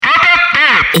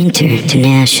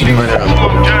International.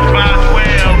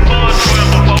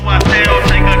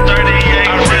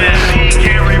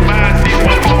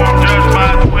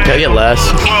 Can I get less?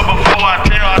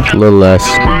 A little less.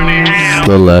 A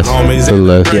little less. A little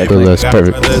less. Yeah, A little less.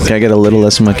 Perfect. Can I get a little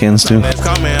less in my cans too?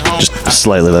 Just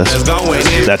slightly less.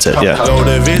 That's it. Yeah.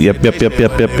 Yep.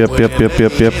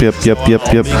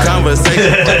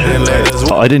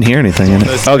 Oh, I didn't hear anything in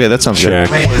it. Okay, that sounds good.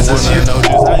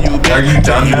 Are you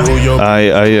done?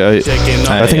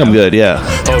 I think I'm good. Yeah.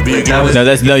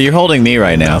 No, you're holding me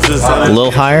right now. A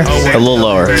little higher, a little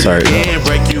lower. Sorry.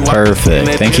 Perfect.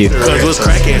 Thank you.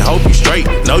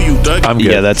 I'm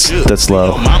good. Yeah, that's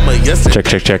low.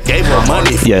 Check.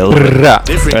 Yeah. A little bit. All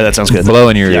right, that sounds good.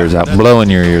 Blowing your ears out. Blowing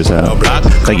your ears out.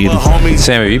 Thank you.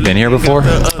 Sam, have you been here before?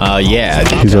 Yeah.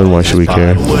 He's on Why Should We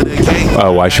Care?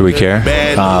 Oh, why should we care?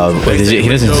 He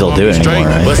doesn't still do it anymore,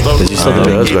 right? Does he still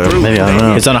do it? Maybe, I don't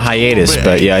know. It's on a hiatus,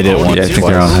 but yeah, I did it once. Yeah, I think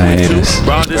they're on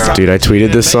hiatus. Dude, I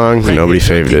tweeted this song. Nobody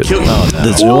favored it.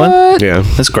 This new one? Yeah.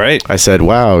 That's great. I said,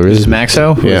 wow. Really? This is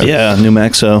Maxo? Yeah. Yeah, new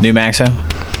Maxo. New Maxo?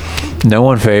 No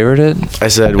one favored it? I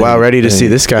said, wow, ready to see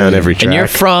this guy on every track. And you're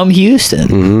from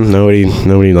Houston.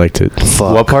 Nobody liked it.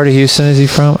 What part of Houston is he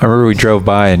from? I remember we drove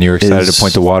by and you were excited to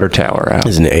point the water tower out.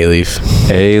 He's an A-Leaf.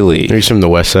 A-Leaf. He's from the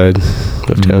west side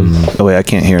of town. Oh wait, I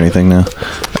can't hear anything now.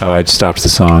 Oh, I stopped the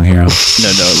song here.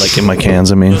 No, like in my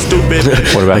cans. I mean,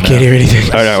 What about I can't hear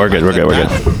anything. all right, we're good.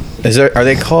 Are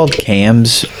they called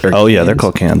cams? Or Oh yeah, they're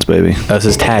called cans, baby. Oh, this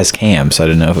is Taz Cam, so I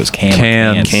didn't know if it was Cam.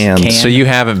 or Cans. So you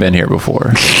haven't been here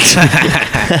before.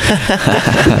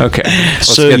 Okay. Let's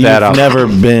So get you've that off. never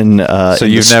been. So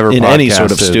you've never in any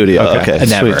sort of podcasted. studio. Okay. Okay,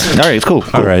 Never. sweet. All right, cool.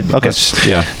 All right. Okay.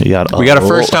 Yeah. We got a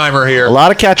first timer here. A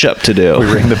lot of catch up to do.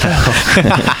 Ring the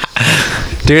bell.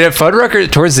 Dude, at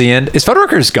Fuddruckers, towards the end, is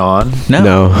Fuddruckers gone?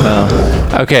 No.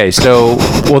 Okay, so,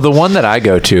 the one that I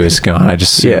go to is gone. I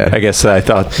guess I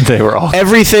thought they were all.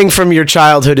 Everything from your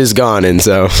childhood is gone, and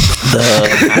so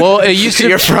Well, it used to.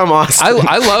 you're from Austin.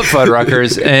 I love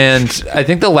Fuddruckers, and I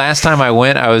think the last time I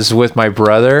went, I was with my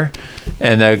brother,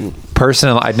 and the person,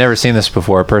 I'd never seen this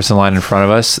before, a person lying in front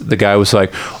of us, the guy was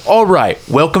like, all right,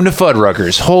 welcome to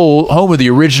Fuddruckers, home of the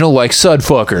original, like,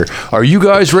 Sudfucker. Are you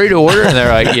guys ready to order? And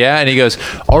they're like, yeah. And he goes,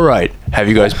 all right, have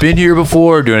you guys been here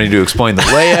before? Do I need to explain the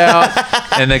layout?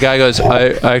 And the guy goes,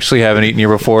 I actually haven't eaten here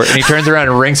before. And he turns around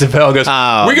and rings the bell and goes,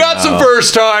 we got some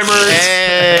first-timers.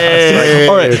 Hey.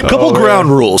 All right, couple ground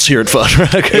rules here at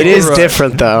Fuddruckers. It is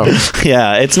different, though.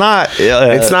 Yeah, it's not.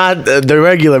 It's not the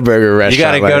regular burger restaurant.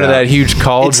 You got to go to that huge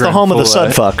cauldron. It's the home of the full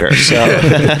Sudfucker.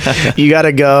 So. You got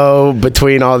to go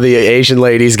between all the Asian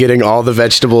ladies getting all the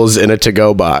vegetables in a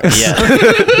to-go box. Yeah.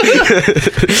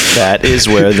 That is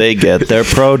where they get their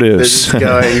produce. Just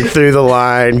going through the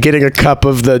line, getting a cup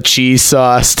of the cheese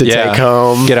sauce to take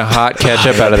home. Get a hot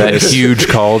ketchup out of that huge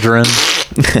cauldron.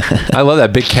 I love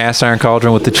that big cast iron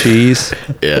cauldron with the cheese.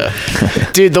 Yeah.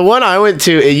 Dude, the one I went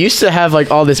to, it used to have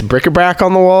like all this bric-a-brac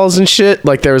on the walls and shit.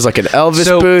 Like there was like an Elvis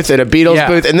booth and a Beatles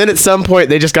booth. And then at some point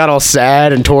they just got all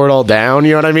sad and tore it all down.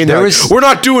 You know what I mean? They're like, we're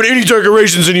not doing any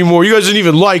decorations anymore. You guys didn't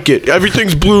even like it.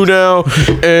 Everything's blue now.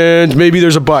 And maybe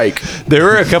there's a bike. There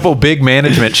were a couple big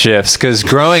management shifts because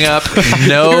growing up,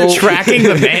 tracking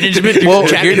the management.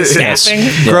 Tracking the staffing.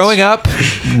 Growing up,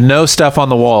 no stuff on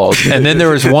the walls. And then there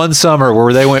was one summer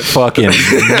where they went fucking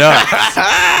nuts.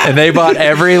 And they bought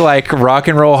every like Rock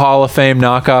and Roll Hall of Fame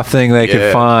knockoff thing they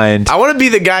could find. I want to be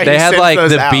the guy who They had sends like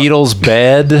those the out. Beatles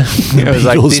bed. It was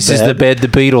like, this is the bed the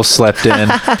Beatles slept in.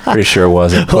 Pretty sure it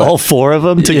wasn't. but- All four of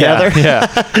them together. Yeah.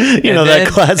 You know, that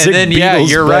classic And then, Beatles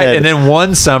you're bed. right. And then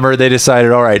one summer they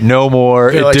decided, all right, no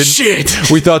more. They're like,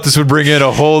 shit. We thought this would bring in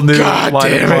a whole new God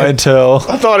line of damn it. clientele.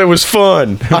 I thought it was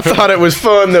fun. I thought it was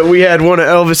fun that we had one of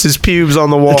Elvis's pubes on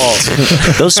the wall.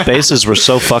 Those spaces were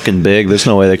so fucking big. There's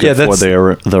no way they could afford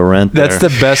the rent. That's the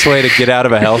best way to get out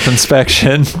of a health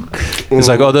inspection. It's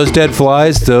like, oh, those dead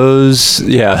flies, those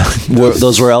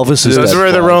those were Elvis's. Those dead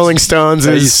were the flies. Rolling Stones'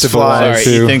 used to flies.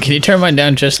 Sorry, Ethan, can you turn mine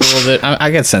down just a little bit? I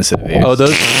get sensitive ears.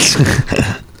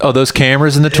 those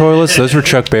cameras in the toilets, those were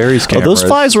Chuck Berry's cameras. Those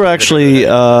flies were actually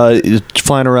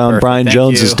flying around Brian Thank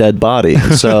Jones's you. dead body.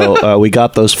 So we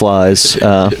got those flies.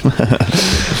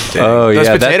 Oh, Those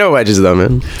yeah. potato wedges, though,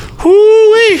 man.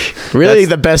 Whoo-wee! Really,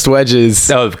 the best wedges.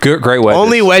 Great wedges.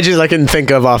 Only wedges I can think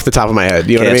of off the top of my head.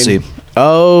 You know what I KFC. mean?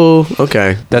 Oh,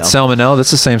 okay. That's salmonella.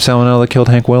 That's the same salmonella that killed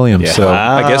Hank Williams. Yeah. So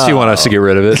I guess you want us to get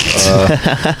rid of it.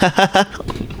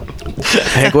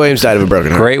 Hank Williams died of a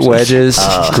broken heart. Great wedges.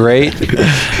 Great.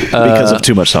 Because of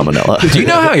too much salmonella. Do you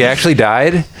know how he actually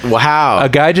died? Wow. A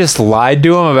guy just lied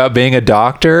to him about being a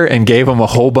doctor and gave him a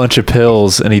whole bunch of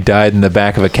pills, and he died in the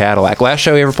back of a Cadillac. Last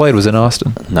show he ever played was in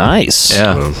Austin. Nice.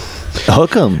 Yeah.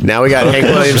 Hook 'em. Now we got Hank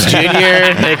Williams Jr.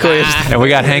 Hank Williams. And we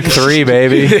got Hank 3,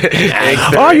 baby.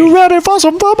 Are you ready for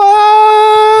some football?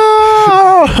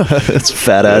 It's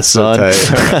fat ass son.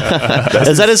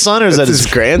 Is that his son or is that his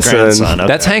grandson? Okay.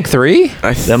 That's Hank 3?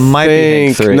 That might be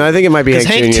Hank 3. No, I think it might be Hank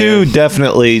Hank Jr. 2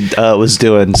 definitely was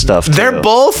doing stuff too. They're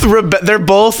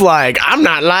both like, I'm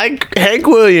not like Hank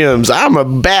Williams. I'm a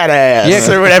badass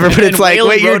or whatever. But it's like,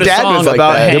 wait, your dad was like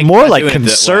that. They're more like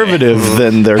conservative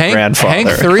than their grandfather. Hank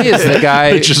 3 is the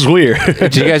guy. Which is weird.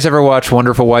 Did you guys ever watch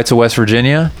Wonderful Whites of West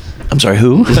Virginia? I'm sorry,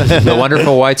 who? The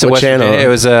Wonderful Whites of What West channel? Virginia. It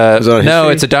was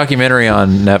it's a documentary on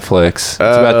Netflix. It's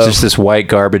about just this white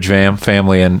garbage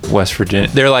family in West Virginia.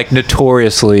 They're like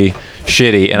notoriously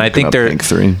shitty, and I think Hank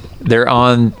 3. they're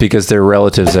on because they're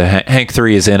relatives. Hank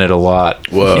 3 is in it a lot.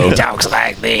 Whoa. He talks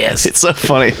like this. It's so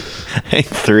funny. Hank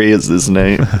 3 is his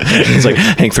name. It's like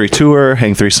Hank 3 tour,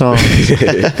 Hank 3 song.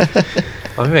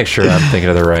 Let me make sure I'm thinking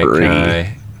of the right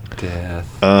guy.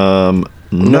 Death.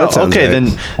 No, that sounds okay, right. then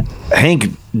Hank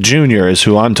Jr. is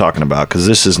who I'm talking about because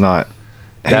this is not.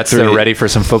 That's the ready for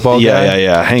some football guy?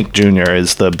 Yeah. Hank Jr.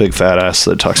 is the big fat ass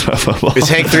that talks about football. Is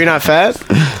Hank 3 not fat?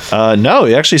 No,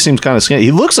 he actually seems kind of skinny.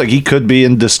 He looks like he could be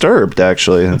in Disturbed,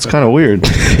 actually. It's kind of weird.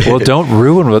 Well, don't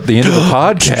ruin the end of the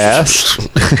podcast.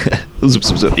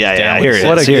 Yeah, here he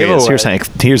What is. a Here he is. giveaway.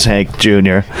 Here's Hank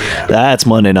Jr. That's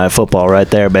Monday Night Football right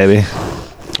there, baby.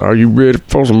 Are you ready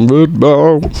for some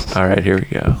football? All right, here we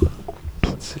go.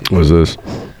 What is this?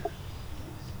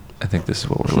 I think this is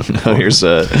what we're looking Oh, for. here's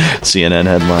a CNN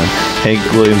headline. Hank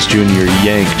Williams Jr.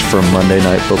 yanked from Monday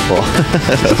Night Football.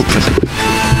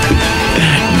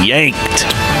 Yanked.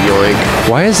 Yoink.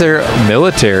 Why is there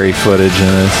military footage in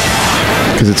this?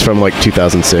 Because it's from like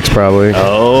 2006, probably.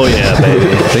 Oh, yeah, baby.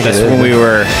 That's when we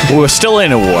were still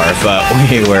in a war, but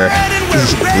we were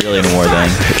really in a war then.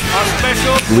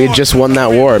 We had just won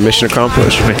that war. Mission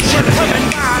accomplished.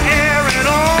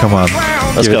 Come on.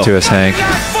 Let's Give go. it to us, Hank.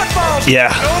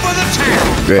 Yeah.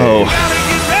 Great. Oh.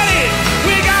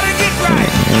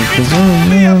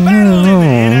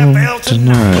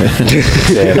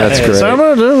 Yeah, that's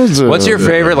great. What's your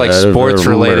favorite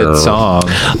sports-related song?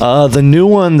 The new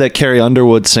one that Carrie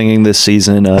Underwood's singing this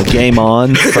season, Game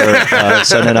On, for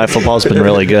Sunday Night Football, has been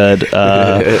really good.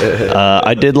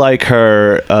 I did like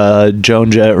her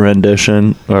Joan Jett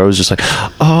rendition, where it was just like,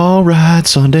 all right,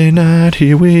 Sunday night,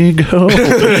 here we go.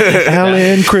 Al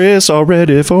and Chris are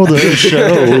ready for the show.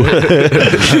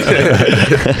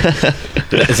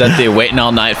 Is that the waiting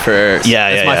all night for?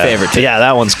 That's my favorite. Too. Yeah,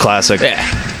 that one's classic. Yeah.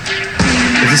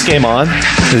 Is this Game On?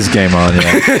 This is Game On,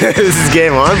 yeah. This is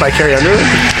Game On by Carrie Underwood.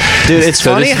 Dude, it's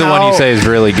So funny this is the how... one you say is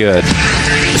really good.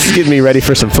 This is getting me ready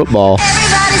for some football.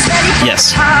 Everybody's ready for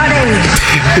Yes. the party.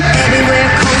 Everywhere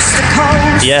coast to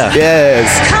coast. Yeah. Yes.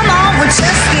 Come on, we're just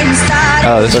getting started.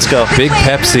 Oh, this Let's go. Big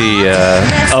Pepsi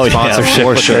sponsorship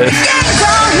for with sure. this.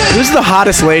 Who's the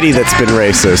hottest lady that's been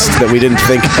racist that we didn't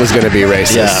think was going to be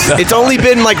racist? Yeah. It's only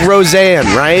been like Roseanne,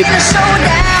 right?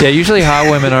 Yeah, usually hot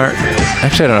women aren't.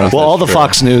 Actually, I don't know. if Well, all the that's true.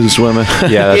 Fox News women.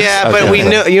 Yeah, Yeah, but okay. we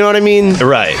know, you know what I mean?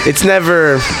 Right. It's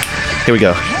never. Here we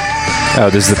go. Oh,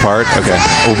 this is the part? Okay.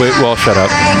 Well, shut up.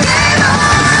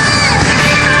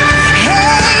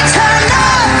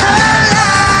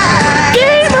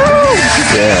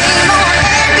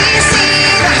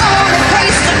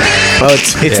 Oh,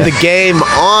 it's the game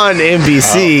on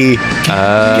NBC.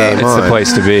 Game It's on. the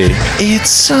place to be. It's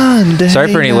Sunday.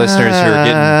 Sorry for any listeners who are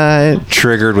getting night.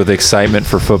 triggered with excitement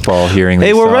for football hearing these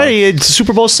Hey, we're songs. ready. It's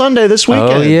Super Bowl Sunday this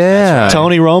weekend. Oh, yeah.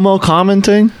 Tony Romo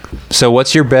commenting. So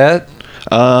what's your bet?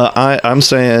 I'm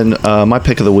saying my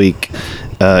pick of the week.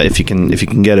 If you can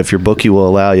get it, if your bookie will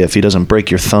allow you, if he doesn't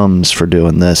break your thumbs for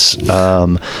doing this,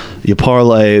 you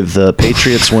parlay the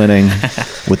Patriots winning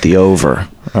with the over.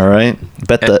 All right,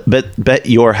 bet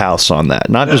your house on that.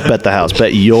 Not just bet the house,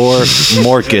 bet your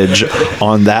mortgage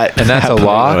on that. And that's a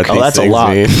lock? Oh, that's a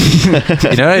lock. You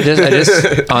know what I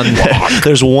just on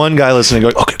There's one guy listening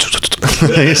going,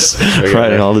 okay, he's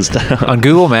writing all this down. on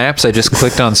Google Maps, I just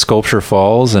clicked on Sculpture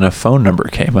Falls and a phone number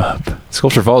came up.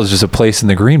 Sculpture Falls is just a place in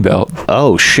the Greenbelt.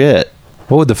 Oh shit!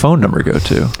 What would the phone number go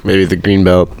to? Maybe the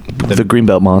Greenbelt. The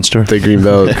Greenbelt monster. The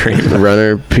Greenbelt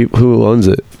runner. Who owns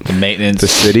it? The maintenance. The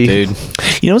city? dude.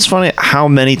 You know what's funny? How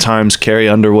many times Carrie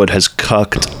Underwood has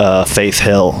cucked Faith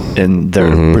Hill in their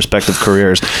respective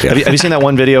careers? Yeah. Have you seen that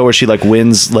one video where she like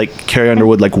wins, like Carrie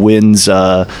Underwood like wins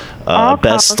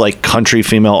best like country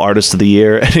female artist of the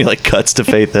year, and he like cuts to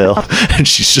Faith Hill, and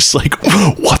she's just like,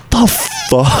 "What the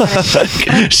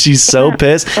fuck?" She's so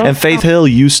pissed. And Faith Hill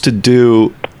used to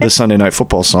do the Sunday Night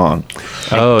Football song.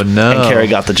 Oh no! And Carrie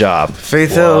got the job.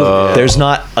 Faith Hill. There's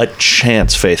not a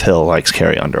chance Faith Hill likes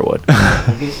Carrie Underwood.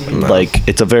 Like,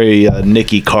 it's a very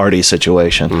Nikki Cardi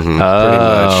situation. Pretty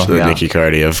much the yeah. Nikki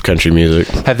Cardi of country music.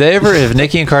 Have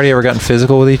Nikki and Cardi ever gotten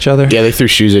physical with each other? Yeah, they threw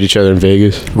shoes at each other in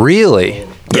Vegas. Really?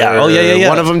 Yeah. Oh, yeah.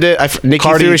 One of them did. Nikki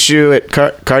Cardi- threw a shoe at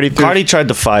Cardi. Cardi tried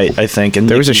to fight, I think, and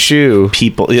There was a shoe.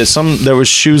 People, yeah, there was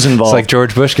shoes It's involved. like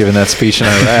George Bush giving that speech in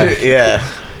Iraq. Yeah.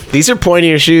 These are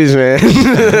pointier shoes, man.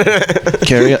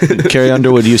 Carrie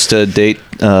Underwood used to date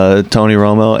Tony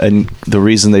Romo, and the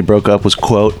reason they broke up was,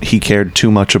 quote, he cared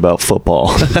too much about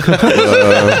football. It's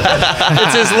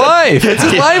his life. It's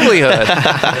his livelihood.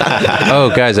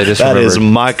 Oh, guys, I just That remembered. is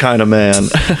my kind of man.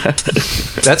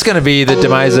 That's going to be the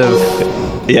demise of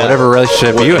whatever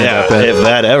relationship you end up in. If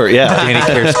that ever, yeah. And he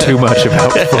cares too much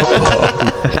about football.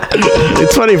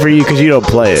 It's funny for you because you don't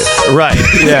play it. Right.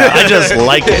 Yeah. I just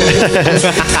like it.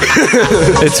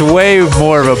 It's way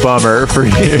more of a bummer for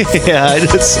you. Yeah.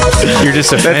 You're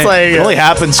just a fan. That's like It only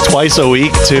happens twice a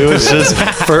week, too. It's just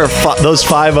for those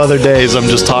 5 other days, I'm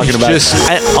just talking about just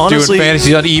honestly, doing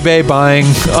fantasies on eBay, buying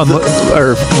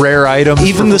or rare items.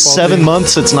 even for the football 7 teams.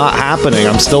 months it's not happening,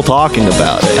 I'm still talking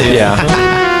about it. Yeah.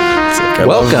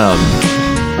 Welcome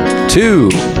to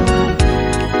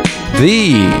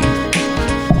the.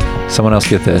 Someone else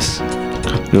get this.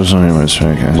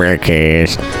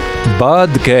 Breakfast.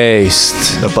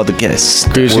 Podcast. About the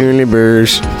guest.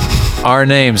 Universe. Our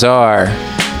names are.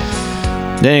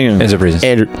 Dang. Is a present.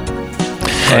 Andrew.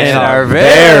 And our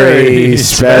very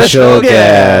special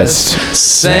guest,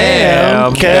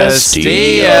 Sam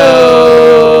Castillo.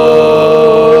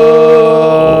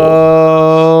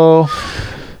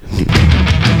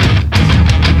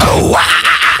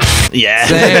 Yeah.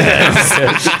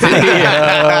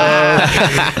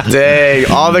 Dang,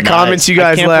 all the comments you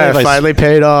guys can't left believe I- finally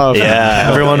paid off. Yeah.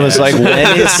 Everyone was like,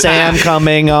 when is Sam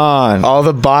coming on? All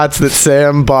the bots that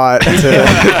Sam bought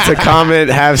to comment,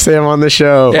 have Sam on the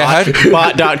show. Yeah,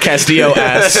 Bot.Castillo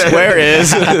asks, where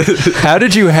is? how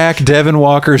did you hack Devin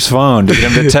Walker's phone to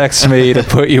get him to text me to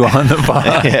put you on the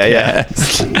pod? Yeah.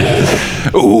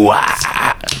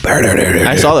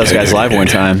 I saw those guys live one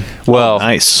time. Well,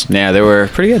 Nice. Yeah, they were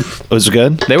pretty good. Was it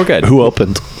good? They were good. Who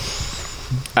opened?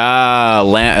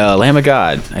 Lamb of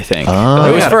God, I think. It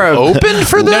was for a open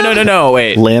for them? No,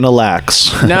 wait. Lana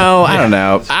Lax. No, I don't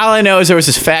know. All I know is there was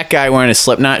this fat guy wearing a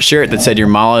Slipknot shirt that said your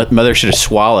mother should have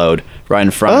swallowed right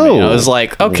in front of me. And I was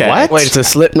like, okay. What? Wait, it's a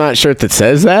Slipknot shirt that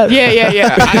says that?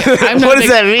 Yeah. I'm not What a does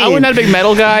that mean? I'm not a big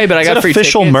metal guy, but I got that free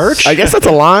official tickets. merch? I guess that's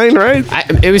a line, right?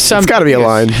 It was some. It's gotta be a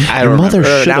line. I Your don't mother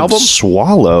remember. should have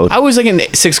swallowed. I was like in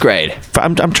 6th grade.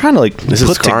 I'm trying to is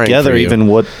put scarring together for you. even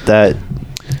what that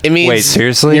It means Wait,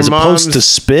 seriously? Your As mom's opposed to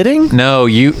spitting. No,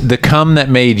 the cum that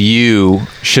made you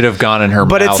should have gone in her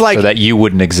But mouth it's like- so that you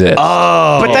wouldn't exist.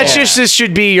 But that's just this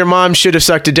should be your mom should have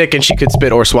sucked a dick and she could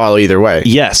spit or swallow either way.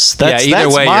 Yes, that's either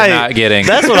that's way, my, you're not getting.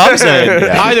 That's what I'm saying.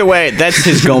 Either way, that's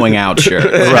his going out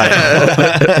shirt. Right.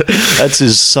 That's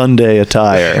his Sunday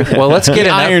attire. Well, let's get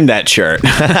an Ironed that shirt.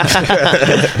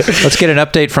 let's get an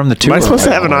update from the tour. Am I supposed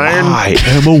to have an iron? I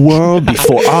am a world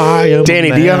before I am. Danny,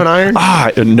 a do you man. have an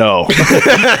iron? No.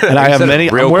 And I have many.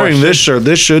 real I'm wearing question? this shirt.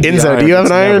 This should. Enzo, be ironed. do you have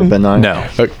It's an never iron? been ironed. No.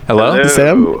 Okay. Hello?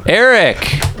 Sam? Eric.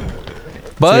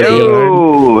 Buddy,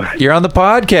 Ooh, you're on the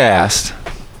podcast.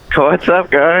 what's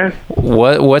up, guys?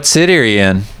 What city are you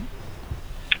in?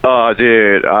 Oh,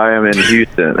 dude, I am in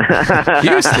Houston.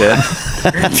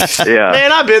 Houston. Yeah.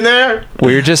 Man, I've been there.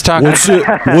 We were just talking.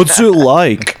 What's it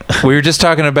like? We were just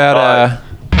talking about.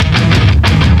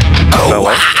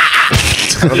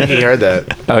 I don't think he heard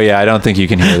that. Oh yeah, I don't think you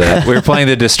can hear that. We were playing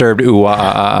the Disturbed ooh ah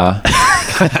ah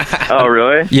ah. Oh,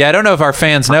 really? Yeah, I don't know if our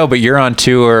fans know, but you're on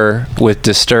tour with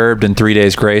Disturbed and 3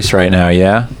 Days Grace right now.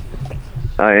 Yeah.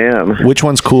 I am. Which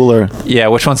one's cooler? Yeah.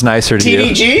 Which one's nicer to you?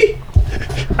 TDG?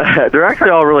 They're actually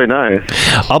all really nice.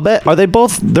 I'll bet. Are they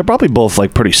both? They're probably both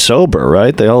like pretty sober,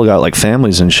 right? They all got like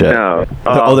families and shit. No.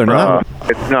 Oh, they're bro. not?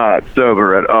 It's not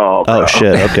sober at all. Oh bro.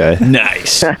 shit. Okay.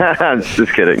 Nice. I'm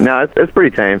just kidding. No, it's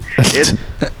pretty tame. It's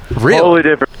Really? totally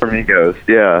different from Migos.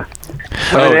 Yeah.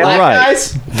 Oh, mean, All right.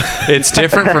 Guys? it's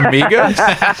different from Migos.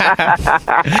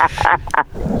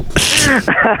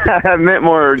 I meant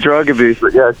more drug abuse,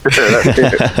 but yeah, sure. That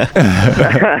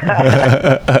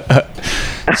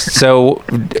too. So,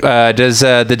 does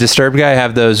the Disturbed guy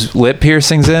have those lip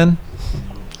piercings in?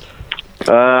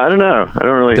 I don't know. I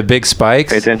don't really The big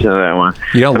spikes? pay attention to that one.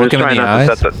 You don't I'm look just him in trying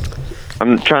the not to eyes?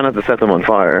 I'm trying not to set them on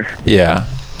fire. Yeah.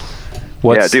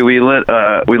 Yeah, dude, we lit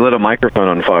a microphone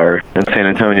on fire in San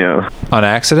Antonio. On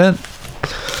accident?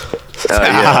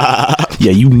 Yeah.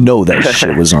 Yeah, you know that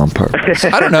shit was on purpose.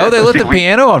 I don't know. They lit the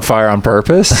piano on fire on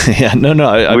purpose. Yeah, no.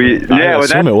 I Well, assume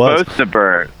that's it was. supposed to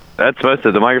burn. That's supposed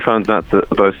to. The microphone's not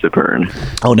supposed to burn,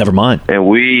 Oh, never mind. and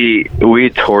we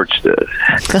torched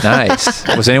it. Nice.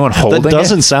 Was anyone holding That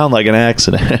doesn't sound like an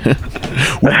accident.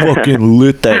 We fucking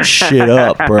lit that shit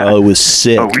up, bro. It was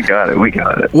sick. Oh, we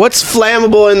got it. What's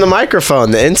flammable in the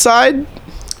microphone? The inside?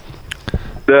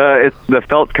 It's the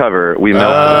felt cover. We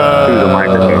melted through the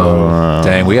microphone. it?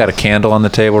 Dang, we got a candle on the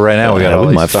table right now. We got all we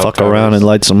these might felt fuck around covers. and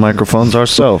light some microphones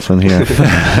ourselves in here.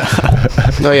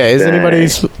 Oh yeah, is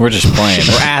anybody's? We're just playing.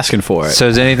 We're asking for it. So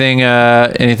has anything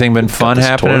been fun this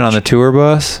happening torch. on the tour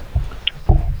bus?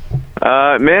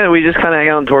 Man, we just kind of hang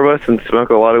out on the tour bus and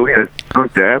smoke a lot of weed. I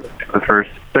smoked dab for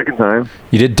the second time.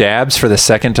 You did dabs for the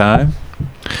second time?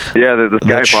 Yeah, this guy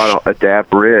That sh- bought a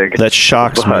dab rig. That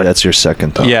shocks me. That's your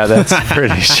second time. Yeah, that's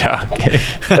pretty shocking.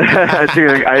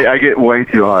 Dude, I get way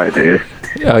too high, dude.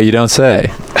 Oh, you don't say.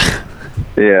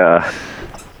 Yeah.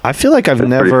 I feel like I've pretty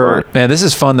never. fun. Man, this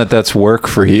is fun that's work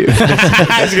for you.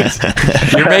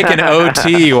 You're making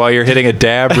OT while you're hitting a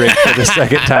dab rig for the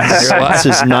second time in your life.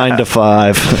 This is 9 to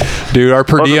 5. Dude, our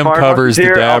per Well, the diem fire covers the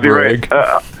marshal's here. dab rig.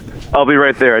 I'll be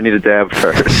right there. I need a dab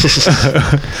first.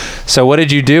 So what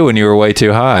did you do when you were way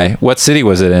too high? What city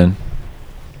was it in?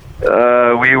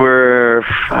 We were,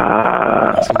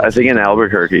 I think, in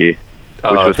Albuquerque.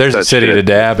 Oh, if there's a such city shit. to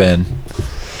dab in.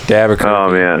 Albuquerque.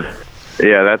 Oh man,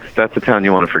 yeah, that's the town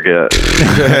you want to forget,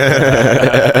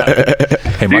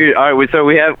 Hey, dude. All right, so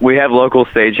we have local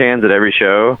stagehands at every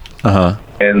show, uh-huh.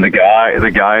 and the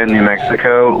guy in New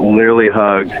Mexico literally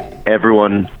hugged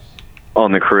everyone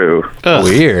on the crew,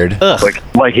 Weird.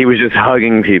 like he was just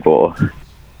hugging people.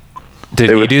 Did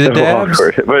It you was do the so dabs?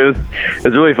 awkward. But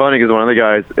it's really funny because one of the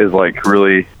guys is like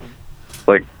really,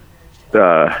 like,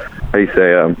 how do you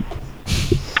say,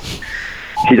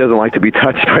 he doesn't like to be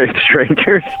touched by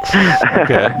strangers.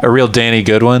 Okay. A real Danny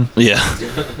Goodwin? Yeah.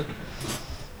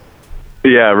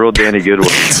 Yeah, real Danny Goodwin.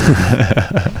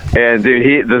 And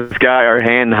dude, this guy, our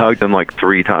hand hugged him like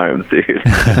 3 times, dude.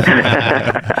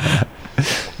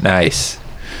 Nice.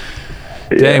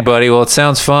 Dang, buddy. Well, it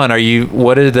sounds fun.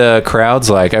 What are the crowds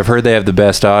like? I've heard they have the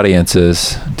best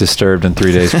audiences. Disturbed in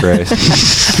 3 Days Grace.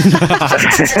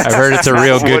 I've heard it's a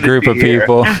real good What group did of you hear?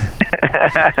 people.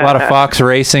 A lot of Fox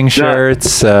Racing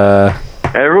shirts.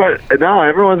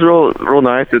 Everyone's real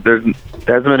nice. There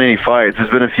hasn't been any fights.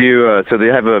 There's been a few. So they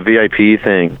have a VIP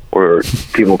thing where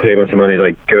people pay a bunch of money to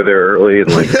like go there early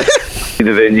and like see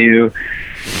the venue,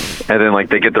 and then like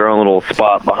they get their own little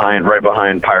spot right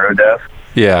behind Pyro Death.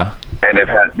 Yeah, And they've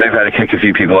had to kick a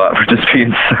few people out for just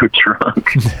being so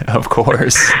drunk. of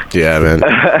course. Yeah, man.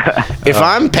 If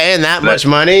I'm paying that much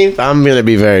money, I'm gonna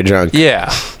be very drunk.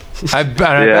 Yeah. I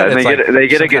bet Yeah, it's and they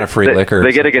get some kind of free liquor. or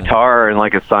They get a something. guitar and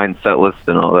like a signed set list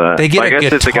and all that. They get I a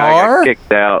guess if the guy guitar? got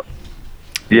kicked out.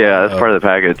 Yeah, that's part of the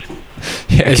package.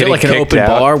 Yeah, Is it getting like an kicked open out.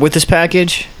 bar with this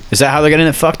package? Is that how they're getting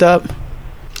it fucked up?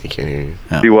 I can't hear you.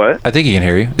 Do what? I think he can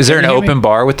hear you. Is there an Can you hear open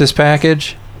bar with this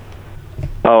package?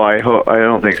 Oh, I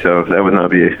don't think so. That would not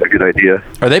be a good idea.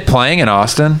 Are they playing in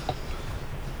Austin?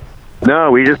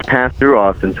 No, we just passed through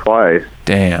Austin twice.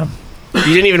 Damn. You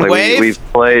didn't even Like wave.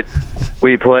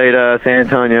 we played San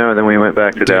Antonio and then we went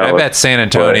back to Dude, Dallas. I bet San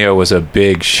Antonio was a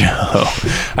big show.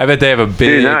 I bet they have a big.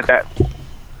 Dude, not that.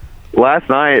 Last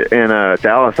night in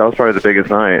Dallas, that was probably the biggest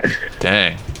night.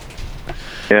 Dang.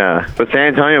 Yeah, but San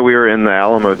Antonio, we were in the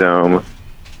Alamo Dome,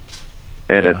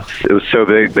 and it was so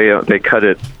big they cut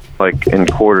it like in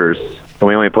quarters, and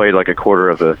we only played like a quarter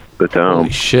of the dome. Holy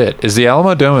shit. Is the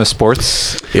Alamo Dome a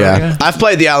sports? Yeah, arena? I've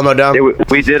played the Alamo Dome.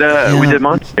 We did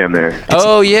Monster Jam there.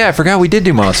 Oh, yeah. I forgot we did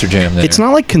do Monster Jam there. It's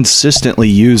not like consistently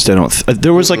used. I don't.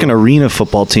 There was like an arena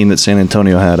football team that San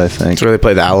Antonio had. I think. That's where they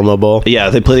play the Alamo Bowl. Yeah,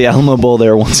 they play the Alamo Bowl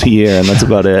there once a year, and that's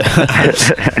about it.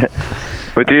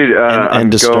 But dude, I'm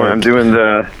Disturbed. doing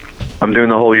the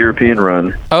whole European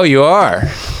run. Oh, you are?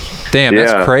 Damn, Yeah.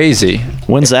 that's crazy.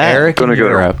 When's that? Eric in Gonna go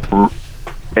Europe.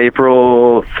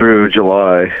 April through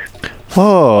July.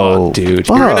 Whoa, Oh, dude.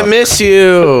 Fuck. We're gonna miss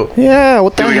you. Yeah,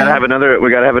 what the Dude, we hell?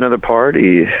 gotta have another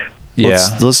party Yeah.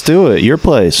 Let's do it. Your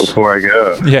place. before I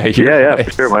go. Yeah, Yeah,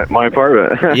 for sure. My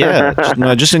apartment. Yeah,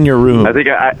 just in your room. I think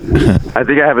I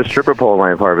have a stripper pole in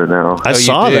my apartment now. I Oh, you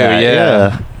saw do, that.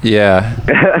 Yeah.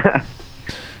 Yeah.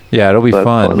 Yeah, it'll be That's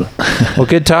fun. Well,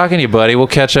 good talking to you, buddy. We'll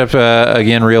catch up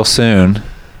again real soon.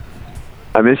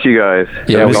 I miss you guys.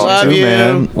 Yeah, That we was awesome. love you.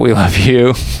 man. We love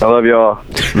you. I love y'all.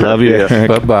 Love you. Yeah. Eric.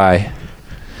 Bye-bye.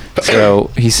 So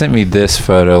he sent me this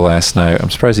photo last night. I'm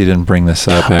surprised he didn't bring this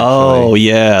up. Actually. Oh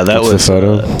yeah, that was the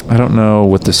photo. I don't know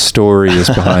what the story is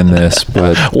behind this,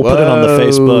 but We'll put it on the Whoa.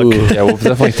 Facebook. yeah, we'll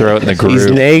definitely throw it in the group. He's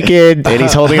naked and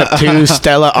he's holding up 2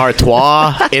 Stella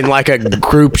Artois in like a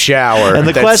group shower. And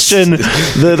the That's- question,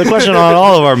 the question on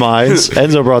all of our minds,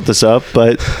 Enzo brought this up,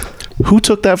 but who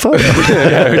took that photo?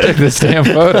 Yeah, who took this damn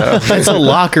photo? It's a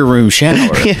locker room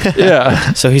shower.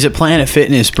 Yeah. So he's at Planet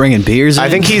Fitness bringing beers. I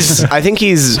think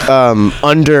he's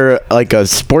under like a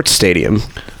sports stadium.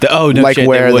 no like shit,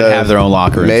 where they would the- have their own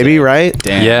locker rooms. Maybe, there. right?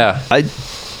 Damn. Yeah.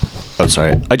 Oh,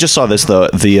 sorry. I just saw this though.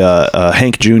 The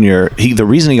Hank Jr. The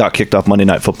reason he got kicked off Monday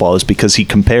Night Football is because he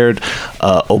compared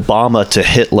Obama to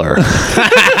Hitler.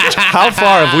 How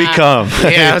far have we come?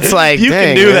 Yeah, it's like, you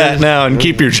dang, can do man. that now and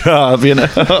keep your job. You know,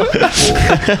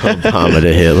 Obama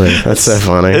to Hitler. That's so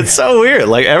funny. it's so weird.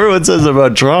 Like everyone says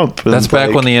about Trump. That's It's back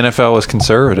like- when the NFL was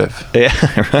conservative. Yeah,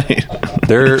 right.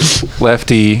 They're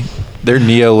lefty. They're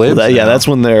neo-libs. Yeah, now. that's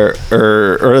when they're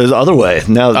or the other way.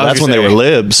 Now that's was when they saying- were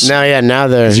libs. now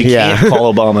they're You yeah. can't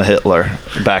call Obama Hitler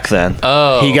back then.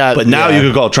 He got, but now yeah. you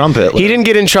could call Trump Hitler. He didn't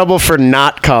get in trouble for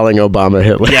not calling Obama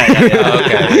Hitler.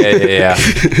 Okay.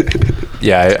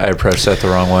 Yeah, I approached that the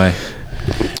wrong way.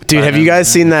 Dude, have you guys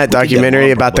seen that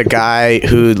documentary about the guy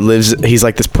who lives? He's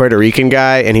like this Puerto Rican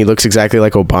guy, and he looks exactly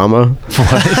like Obama.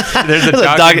 There's a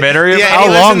doc- documentary Yeah, about he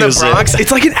How lives long in the is it? Bronx.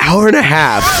 It's like an hour and a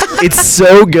half. It's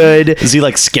so good. Does he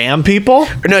like scam people?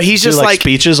 No, he's Do, just like, like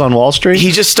speeches on Wall Street.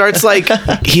 he just starts like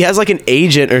he has like an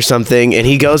agent or something, and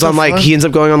he goes on like he ends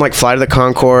up going on like Flight of the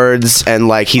Conchords, and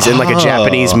like he's in like a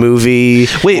Japanese movie.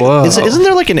 Wait, isn't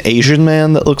there like an Asian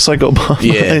man that looks like Obama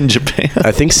Yeah. in Japan?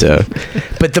 I think so.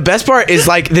 But the best part is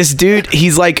like this dude,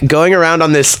 he's like going around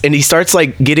on this and he starts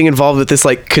like getting involved with this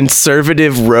like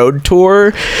conservative road tour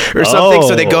or something.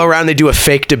 So they go around, they do a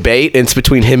fake debate and it's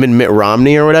between him and Mitt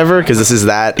Romney or whatever, because this is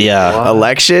that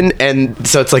election. And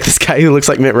so it's like this guy who looks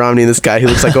like Mitt Romney and this guy who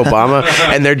looks like Obama,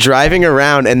 and they're driving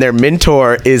around and their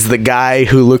mentor is the guy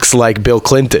who looks like Bill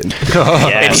Clinton.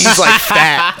 And he's like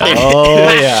fat.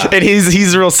 And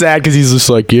he's real sad because he's just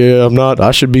like, yeah, I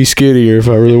should be skinnier if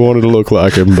I really wanted to look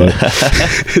like him, but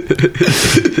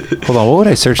Hold on, what would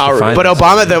I search to find? but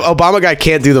this? the Obama guy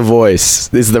can't do the voice.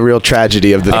 This is the real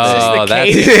tragedy of the Oh,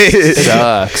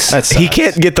 that sucks. he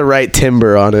can't get the right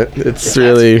timbre on it. It's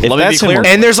really Let me be that's him, clear.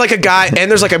 and there's like a guy and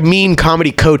there's like a mean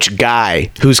comedy coach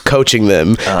guy who's coaching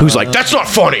them who's like, that's not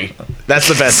funny. That's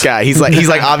the best guy. He's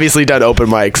like obviously done open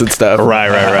mics and stuff.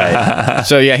 Right.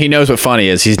 So yeah, he knows what funny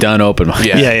is. He's done open mic.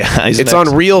 Yeah. He's It's an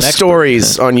on Real expert.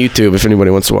 Stories on YouTube if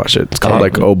anybody wants to watch it. It's called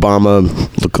like Obama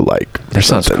Lookalike. That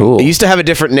sounds something. cool. It used to have a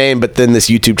different name, but then this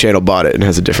YouTube channel bought it and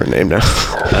has a different name now.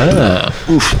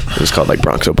 It was called like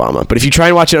Bronx Obama. But if you try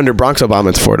and watch it under Bronx Obama,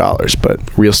 it's $4. But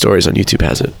Real Stories on YouTube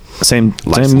has it. Same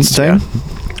Licensed, thing. yeah.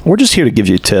 We're just here to give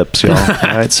you tips, y'all. All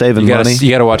right, saving You money.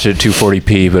 gotta watch it at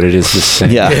 240p, but it is the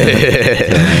same. Yeah.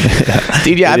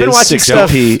 Dude, yeah, I've It been is watching 6 stuff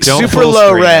LP. Don't super full low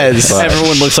screen it, res. but-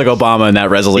 Everyone looks like Obama in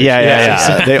that resolution.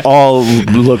 Yeah. They all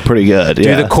look pretty good.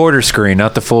 Do the quarter screen,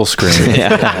 not the full screen.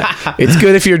 It's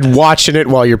good if you're watching it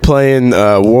while you're playing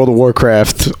World of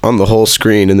Warcraft on the whole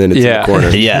screen and then it's in Yeah. the corner.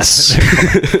 Yes.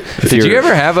 Did you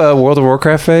ever have a World of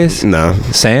Warcraft phase? No,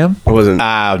 Sam? it wasn't.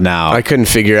 Oh no. I couldn't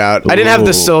figure out. I didn't have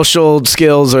the social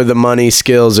skills or the money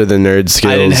skills or the nerd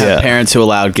skills. I didn't have parents who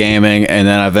allowed gaming, and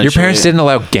then eventually Your parents didn't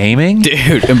allow gaming?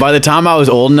 Dude, and by the time I was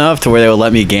old enough to where they would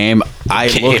let me game,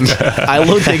 I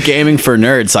looked at gaming for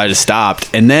nerds, so I just stopped.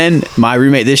 And then my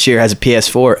roommate this year has a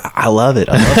PS4. I love it.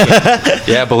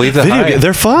 Yeah, believe the hype.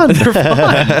 They're fun.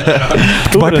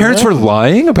 My parents were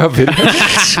lying about video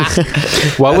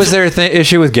games. What was their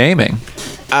issue with gaming?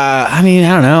 I mean, I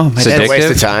don't know. My It's dad- addictive.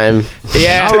 Waste of time.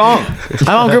 Yeah, not wrong.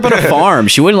 My mom grew up on a farm.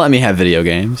 She wouldn't let me have video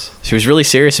games. She was really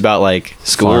serious about like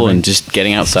school Farming. and just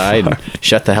getting outside and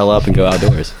shut the hell up and go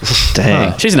outdoors.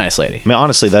 Dang. She's a nice lady. I mean,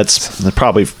 honestly, that's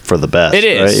probably for the best. It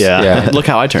is. Right? Yeah. Yeah. Look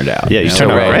how I turned out. Yeah, you know?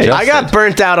 turned out well great. adjusted. I got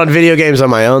burnt out on video games on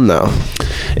my own though.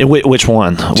 Which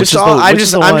one? Just I'm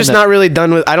just not really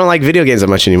done with. I don't like video games that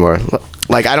much anymore.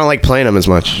 Like I don't like playing them as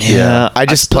much. Yeah, I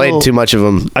just played too much of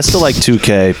them. I still like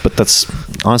 2K, but that's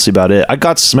honestly about it. I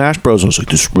got Smash Bros. And I was like,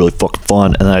 this is really fucking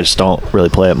fun, and then I just don't really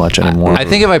play it much anymore. I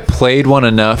think if I played one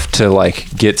enough to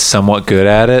like get somewhat good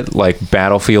at it, like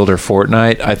Battlefield or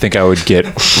Fortnite, I think I would get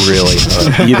really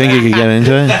hooked. You think you could get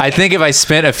into it? I think if I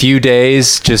spent a few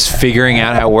days just figuring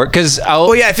out how it works, because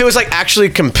Well, yeah, if it was like actually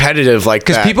competitive, like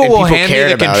because that, people and will hand me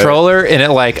cared the about it. controller and it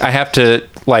like I have to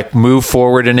like move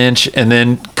forward an inch and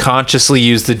then consciously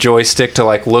use the joystick to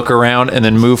like look around and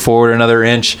then move forward another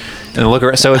inch and look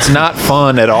around. So it's not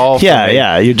fun at all. For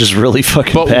me. You're just really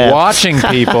fucking But bad. watching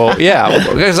people,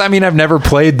 because I mean, I've never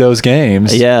played those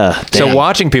games. Yeah. So Dang.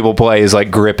 watching people play is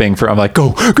like gripping I'm like,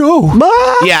 go.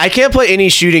 Yeah, I can't play any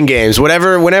shooting games.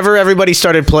 Whenever everybody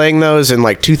started playing those in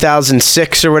like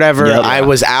 2006 or whatever, Yep. I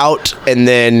was out, and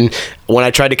then when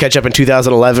I tried to catch up in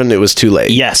 2011, it was too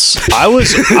late. Yes, I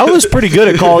was pretty good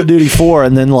at Call of Duty 4,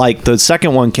 and then like the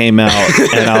second one came out,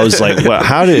 and I was like, "What?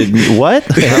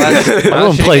 What?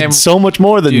 Everyone played so much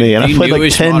more than me, and I played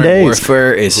like 10 Modern days."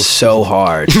 Warfare is so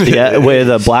hard. Yeah, with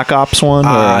the Black Ops one.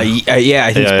 Yeah,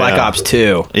 I think it's Black Ops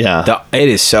 2. Yeah. It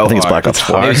is so hard. I think it's Black Ops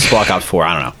 4. Maybe it's Black Ops 4.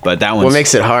 I don't know, but that one. What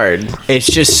makes it hard? It's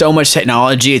just so much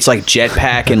technology. It's like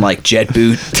jetpack and like jet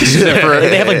boot.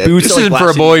 They have like boots. This that, like, isn't for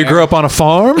a blast boy in who the grew air. up on a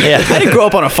farm. Yeah, I didn't grow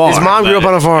up on a farm. His mom grew up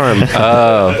on a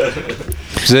farm.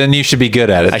 So then you should be good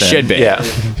at it. I then. should be. Yeah.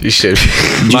 You should.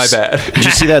 My bad. Did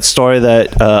you see that story that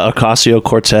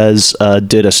Ocasio-Cortez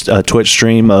did a Twitch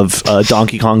stream of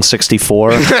Donkey Kong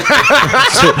 64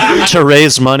 to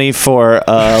raise money for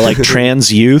like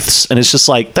trans youths? And it's just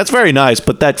like, that's very nice,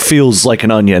 but that feels like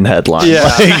an Onion headline. Yeah.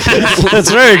 Like, that's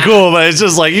very cool, but it's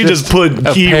just like you just put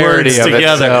parody keywords of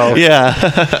together. itself.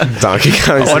 Yeah. Donkey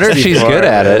Kong 64. I wonder if she's good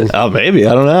at it. Oh, maybe.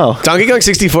 I don't know. Donkey Kong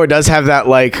 64 does have that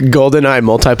like GoldenEye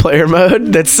multiplayer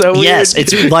mode. That's so weird. Yes,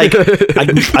 it's like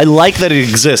I like that it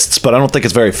exists, but I don't think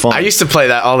it's very fun. I used to play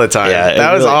that all the time. Yeah,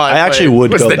 that was really- all I actually played,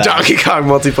 would was go the back. Donkey Kong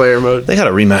multiplayer mode. They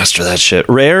gotta remaster that shit.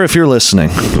 Rare, if you're listening,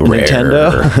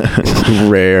 Nintendo.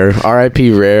 Rare.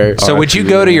 R.I.P. Rare. So would you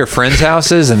go to your friends'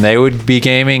 houses and they would be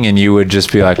gaming and you would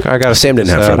just be like, I got to Sam didn't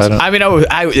have friends. I mean,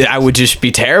 I would just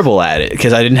be terrible at it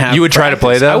because I didn't have. You would try to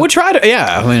play practice. that? I would try to.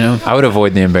 Yeah, I mean, I would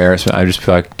avoid the embarrassment. I'd just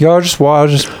be like,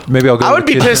 maybe I'll go. I would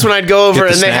be pissed when I'd go over Get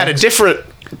and the they had a snacks. different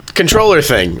controller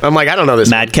thing. I'm like, I don't know this.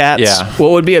 Mad Cats. Yeah.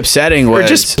 what would be upsetting Or was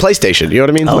just PlayStation. You know what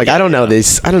I mean? Oh, like, yeah. I don't know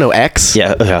this. I don't know X.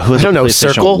 Yeah. Who has I don't a know,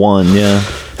 PlayStation Circle? 1? Yeah.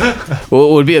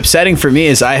 what would be upsetting for me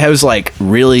is I was like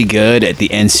really good at the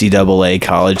NCAA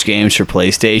college games for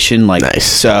PlayStation. Like, Nice.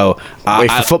 So Wait,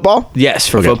 for football? Yes,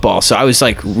 for football. So I was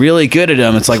like really good at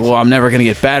them. It's like, well, I'm never gonna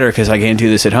get better because I can't do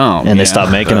this at home. And they you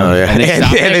stopped know? making them. Oh, yeah. And they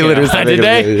stopped And they making literally them. stopped Did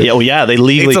making they? them. Yeah, well, yeah, they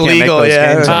legally It's can't illegal, make those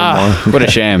yeah. games anymore. What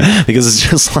a shame. Because it's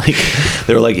just like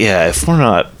they were like, yeah, if we're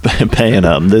not paying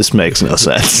them, this makes no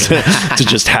sense to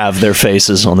just have their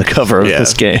faces on the cover of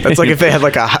this game. That's like if they had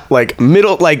like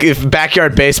middle, like if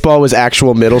backyard baseball was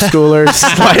actual middle schoolers,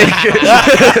 like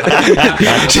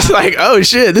just like, oh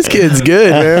shit, this kid's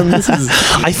good, man. This is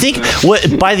I think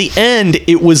what by the end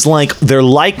it was like their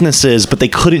likenesses, but they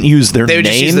couldn't use their They would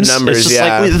names. just use the numbers, It's just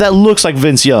yeah. like, that looks like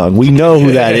Vince Young. We know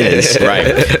who that is. Right.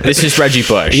 This is Reggie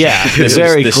Bush. Yeah, This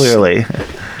very is- clearly.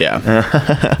 Yeah.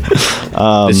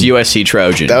 This USC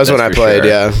Trojan. that was that's when I for played.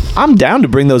 sure. Yeah. I'm down to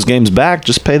bring those games back.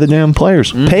 Just pay the damn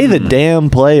players. Pay the damn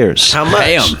players. How much?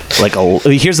 Pay 'em. Like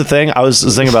here's the thing. I was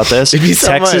thinking about this. It'd be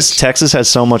so much. Texas has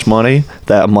so much money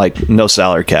that I'm like, no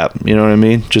salary cap. You know what I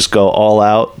mean? Just go all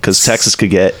out because Texas could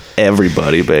get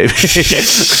everybody, baby.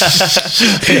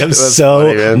 They have so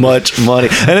funny, man. much money,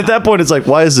 and at that point, it's like,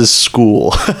 why is this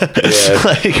school?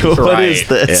 Like, what is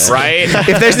this? Right?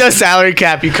 If there's no salary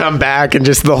cap, you come back and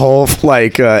just the whole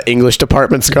like English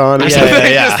department's gone. Or Yeah,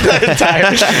 something. yeah, Just the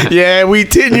entire- yeah, we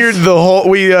tenured the whole.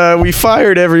 We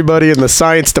fired everybody in the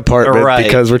science department Right.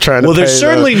 because we're trying to. Well, there's pay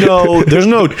certainly there's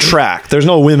no track, there's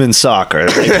no women's soccer,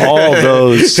 like, all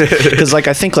those, because like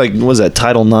I think like what was that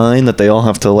Title IX that they all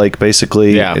have to like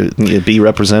basically be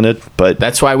represented, but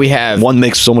That's why we have one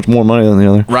makes so much more money than the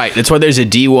other. Right. That's why there's a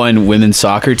D1 women's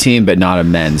soccer team, but not a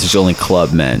men's. There's only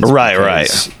club men's. Right,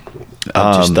 because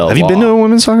of just the Have you law. been to a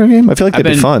women's soccer game? I feel like I've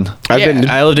that'd be been- fun. I've been-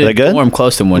 I lived in They good? a dorm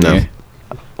close to one year.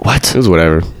 What? It was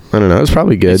whatever. I don't know. It was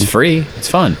probably good. It's free. It's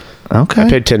fun. Okay. I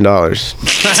paid $10.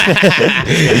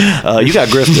 You got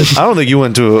grifted. I don't think you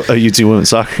went to a UT women's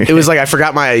soccer It game. was like I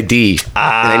forgot my ID, and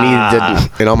I needed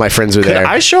to, and all my friends were Could there.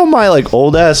 I show my like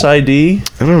old ass ID?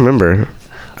 I don't remember.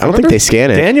 I don't think they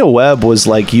scan it. Daniel Webb was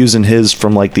like using his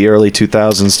from like the early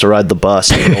 2000s to ride the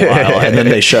bus for a while, and then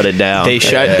they shut it down. They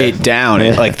shut it down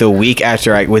like the week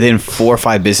after within 4 or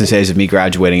 5 business days of me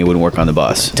graduating, it wouldn't work on the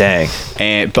bus. Dang.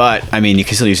 But I mean, you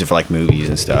can still use it for like movies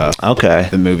and stuff. Okay.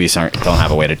 The movies don't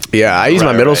have a way to. Yeah, I used my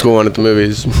Right, middle right. school one at the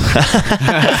movies.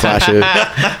 Flash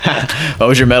it. What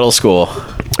was your middle school?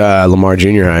 Lamar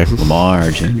Junior High.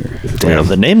 Lamar Jr. Damn.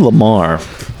 The name Lamar.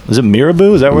 Is it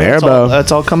Mirabeau? Is that where Maribel.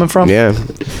 that's all coming from? Yeah.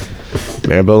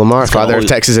 Maribel Lamar, got father all- of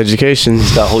Texas education.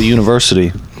 That whole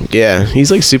university. Yeah,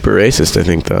 he's like super racist, I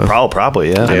think, though.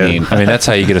 Probably, yeah. Yeah. I I mean, that's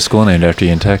how you get a school named after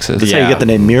you in Texas. That's how you get the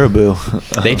name Mirabeau.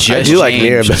 They just I do like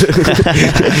changed.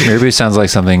 Mirabeau. Maybe sounds like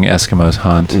something Eskimos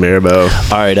hunt. Mirabeau.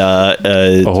 All right,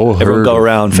 everyone go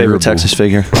around. Favorite Mirabeau. Texas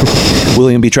figure?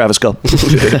 William B. Travis, go.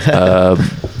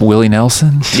 Willie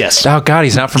Nelson? Yes. Oh, God,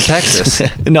 he's not from Texas.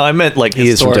 No, I meant like He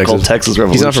is from historical Texas. Texas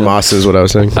Revolution. He's not from Austin, is what I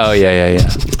was saying. Oh,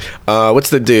 yeah. What's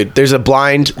the dude? There's a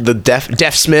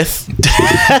Deaf Smith.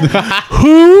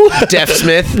 Who? Deaf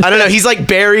Smith. I don't know. He's like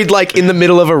buried like in the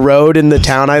middle of a road in the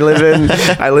town I live in.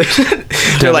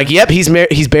 They're like, yep, he's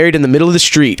buried in the middle of the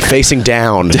street, facing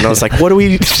down. And I was like, what do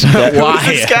we? Why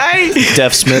this guy?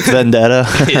 Deaf Smith Vendetta.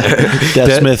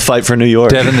 Deaf Smith Fight for New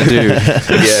York. Devin the Dude. Yeah,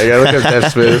 I gotta look up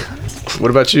Deaf Smith. What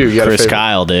about you? You got a Chris favorite?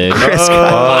 Kyle, dude. Chris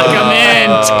Kyle. Come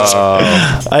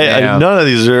in. None of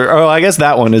these are. Oh, I guess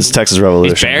that one is Texas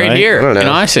Revolution. He's buried right? here I don't know. in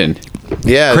Austin.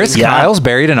 Yeah, Chris Yeah. Kyle's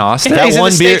buried in Austin? Yeah, he's in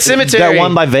one the state cemetery. That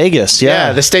one by Vegas. Yeah,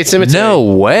 Yeah. the state cemetery. No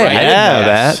way. I didn't Yeah. know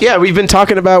that. Yeah, we've been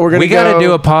talking about we're gonna We go. got to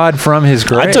do a pod from his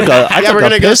grave. I took we're a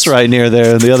gonna go piss right near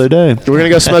there the other day. We're gonna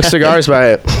go smoke cigars by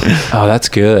it. Oh, that's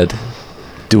good.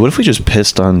 Dude, what if we just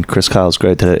pissed on Chris Kyle's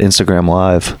grave to Instagram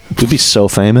Live? We'd be so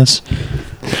famous.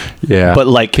 Yeah. But,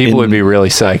 like, people in- would be really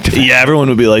psyched. Yeah, everyone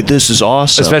would be like, "This is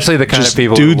awesome." Especially the kind of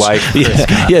people who dudes, like Chris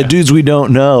yeah, dudes we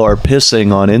don't know are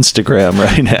pissing on Instagram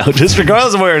right now, just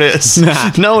regardless of where it is.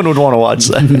 No one would want to watch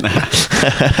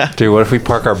that. Dude, what if we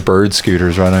park our bird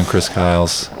scooters right on Chris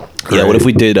Kyle's? Yeah, what if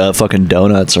we did fucking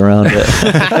donuts around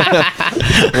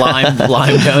it? Lime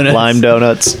donuts. Lime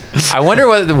donuts. I wonder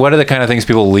what are the kind of things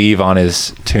people leave on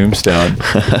his tombstone?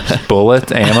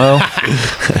 Bullet, ammo,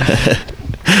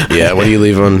 Yeah, what do you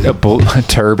leave on? a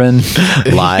turban.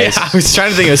 Lies. I was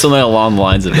trying to think of something along the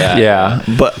lines of that. Yeah.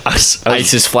 But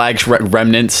ISIS flags,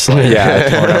 remnants. Yeah,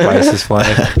 torn up ISIS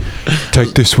flag.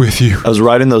 Take this with you. I was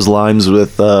riding those limes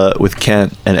with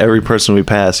Kent, and every person we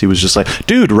passed, he was just like,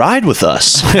 "Dude, ride with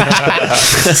us.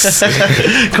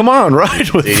 Come on, ride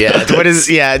with us." Yeah, what is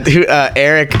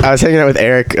Eric? I was hanging out with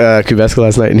Eric Kubeska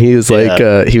last night, and he was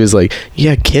like,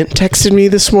 yeah, Kent texted me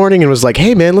this morning and was like,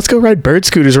 "Hey man, let's go ride bird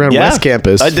scooters around West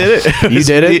Campus." I did it. You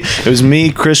did it? It was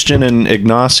me, Christian, and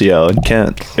Ignacio and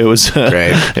Kent. It was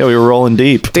Great. Yeah, we were rolling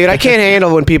deep. Dude, I can't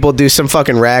handle when people do some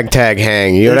fucking ragtag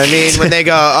hang. You know what I mean? When they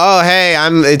go, "Oh, hey,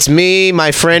 it's me,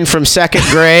 my friend from second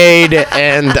grade,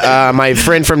 and my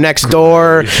friend from next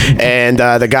door, and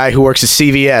the guy who works at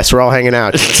CVS. We're all hanging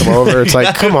out. Come over." It's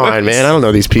like, come on, man. I don't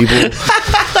know these people.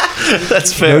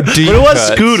 That's fair. No But deep it was cuts.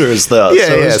 scooters, though. Yeah,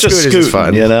 so yeah, it was just scooters is scooting,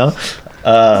 fun. you know?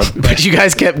 But you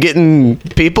guys kept getting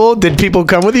people. Did people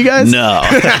come with you guys? No.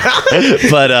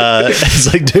 But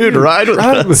it's like, dude, ride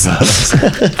with us.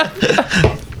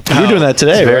 You were doing that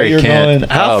today, It's right? very You're Kent. going.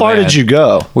 How Oh, far man. did you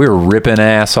go? We were ripping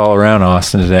ass all around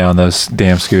Austin today on those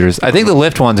damn scooters. I think the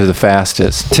Lyft ones are the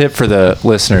fastest. Tip for the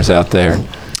listeners out there.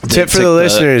 Tip for Took the the-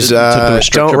 listeners: took the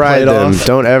restrictor don't ride plate them. off.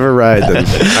 Don't ever ride them.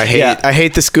 I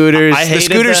hate the scooters. I The hated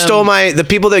scooters them. stole the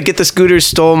people that get the scooters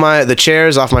stole the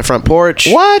chairs off my front porch.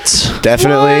 What?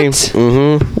 Definitely.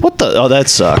 What the? Oh, that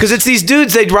sucks. Because it's these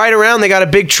dudes, they ride around, they got a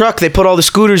big truck, they put all the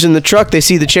scooters in the truck, they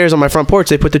see the chairs on my front porch,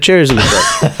 they put the chairs in the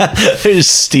truck. They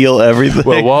just steal everything.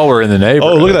 Well, while we're in the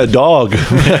neighborhood. Oh, look at that dog.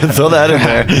 Throw that in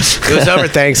there. It was over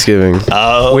Thanksgiving.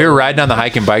 We were riding on the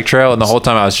hike and bike trail, and the whole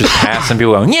time I was just passing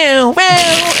people going, yeah,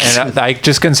 wow. And I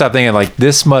just couldn't stop thinking, like,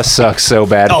 this must suck so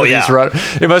bad. Oh, for yeah.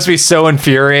 these it must be so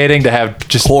infuriating to have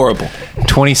just Horrible.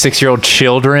 26-year-old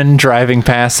children driving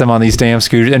past them on these damn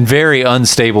scooters in very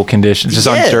unstable conditions, just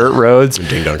Yeah. on dirt roads,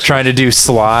 trying to do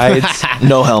slides.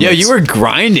 No helmets. Yo, you were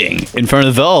grinding in front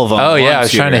of the Velve. Oh yeah, I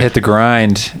was trying to hit the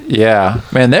grind. Yeah,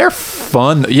 man, they're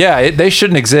fun. Yeah, they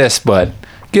shouldn't exist, but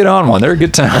get on one. They're a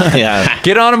good time. Yeah.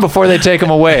 Get on them before they take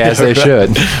them away, as they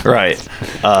should. Right.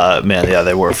 Man, yeah,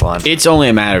 they were fun. It's only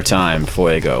a matter of time before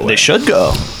they go away. They should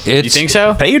go. You think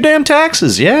so? Pay your damn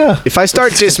taxes, yeah. If I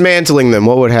start dismantling them,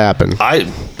 what would happen?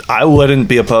 I wouldn't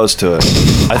be opposed to it.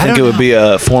 I think it would be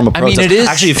a form of I mean, protest. it is-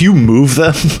 Actually, if you move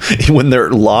them when they're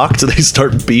locked, they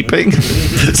start beeping.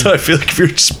 So I feel like if you're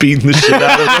just beating the shit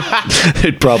out of them,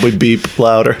 it'd probably beep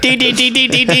louder.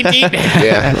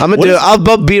 Yeah,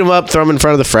 I'll beat them up, throw them in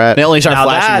front of the frat. They only start Now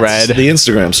flashing that's red. the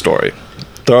Instagram story.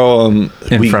 Throw them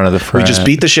In front of the We frat. just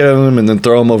beat the shit out of them and then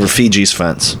throw them over Fiji's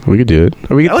fence. We could do it.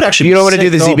 I would actually. You don't want to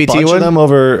do the throw a ZBT bunch of one? them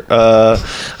over.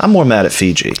 I'm more mad at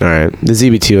Fiji. All right, the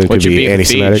ZBT one could What's your be beef with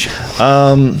anti-Semitic.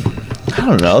 Beach? I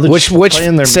don't know. They're Which just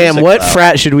playing their Sam? music What loud.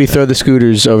 frat should we throw the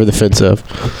scooters over the fence of?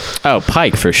 Oh,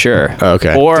 Pike for sure.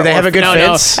 Okay. Or do they have a good no,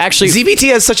 fence? No, actually, ZBT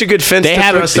has such a good fence they to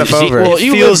have throw a- stuff Z- over. well, It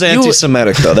you feels live- you-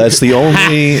 anti-Semitic though. That's the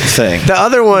only thing. the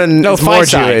other one no, is more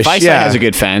Feisai. Jewish. Feisai yeah. has a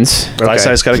good fence.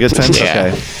 Feisai's got a good fence. Yeah.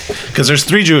 Okay. because there's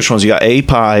 3 Jewish ones. You got A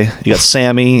Pi, you got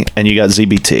Sammy, and you got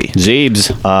ZBT.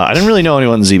 Zeebs. I didn't really know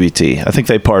anyone in ZBT. I think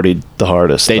they partied the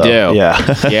hardest. They though. do.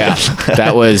 Yeah. Yeah.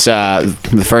 That was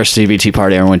the first CBT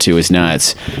party I went to was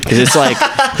nuts. Because it's like,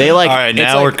 they like. All right, it's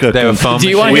now like, we're cooking. They have a phone Do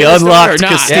you want machine. to We hear the story or unlocked not?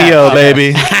 Castillo, Yeah.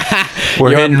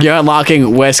 baby. You're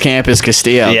unlocking West Campus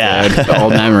Castillo. Yeah. Dude.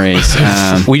 Old memories.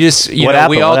 We just, you What know,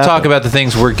 we happened? all What talk happened? about the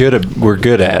things we're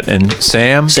good at. And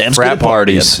Sam's Sam's frat good at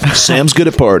parties. Sam's good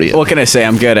at partying. What can I say?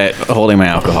 I'm good at holding my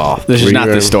alcohol. This is not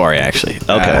the story, actually.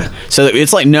 Okay. So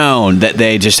it's like known that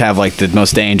they just have like the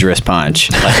most dangerous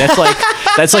punch. Like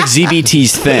that's like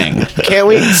ZBT's thing. Can't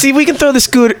we see? We can throw the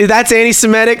scooter. That's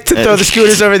anti-Semitic to throw the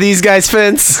scooters over these guys'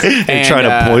 fence. They're trying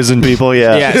to poison people.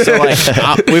 Yeah. Yeah. So like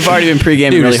we've already been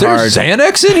pre-gaming Dude, really is there hard.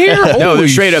 Xanax in here? No, there Holy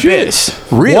straight up shit. is.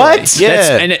 Really? What?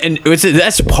 Yeah.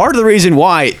 That's part of the reason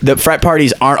why the frat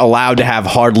parties aren't allowed to have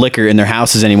hard liquor in their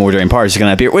houses anymore during parties. They're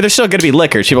gonna have beer. Well, there's still gonna be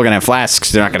liquor. People are gonna have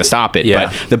flasks. They're not gonna stop it. Yeah.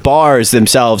 But the bars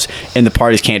themselves and the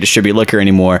parties can't distribute liquor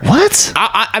anymore. What?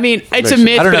 I mean, it's a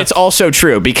myth, I don't but know. it's also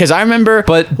true because I remember.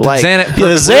 But like, Xanax,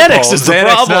 the Xanax is the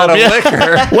Xanax problem, not a yeah.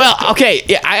 liquor. well, okay,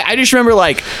 yeah, I just remember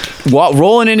like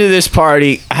rolling into this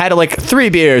party. I had like 3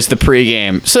 beers the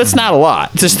pregame, so it's not a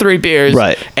lot. It's just 3 beers,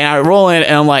 Right. And I roll in,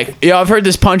 and I'm like, yo, I've heard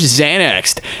this punch is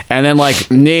Xanaxed, and then like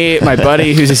me, my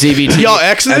buddy who's a CBT, Y'all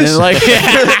X and this? then like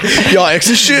Y'all X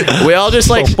this shit? we all just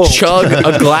like chug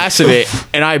a glass of it,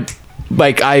 and I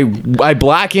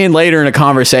black in later in a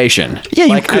conversation. Yeah, you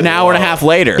like could- an hour and a half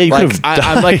later. Yeah, you like could've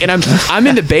I'm like, and I'm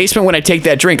in the basement when I take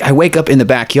that drink. I wake up in the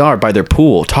backyard by their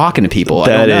pool talking to people.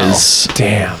 That I don't know. is.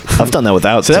 Damn. I've done that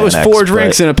without. So that was Xanax, 4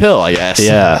 drinks but- and a pill, I guess.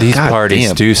 Yeah. These God parties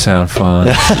damn. do sound fun.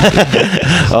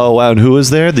 Oh wow! And who was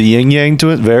there? The yin yang to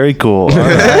it. Very cool. All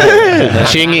right.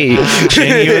 Chingy.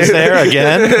 Chingy was there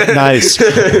again. Nice.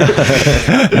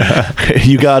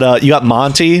 you got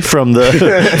Monty from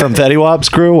Fetty Wap's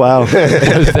crew. Wow.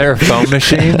 Was there a phone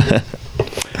machine?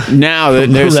 Now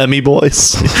there's Remy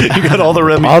boys. You got all the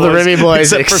Remy. All the boys, Remy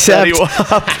boys for except-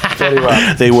 Fetty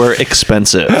Wap. They were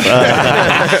expensive.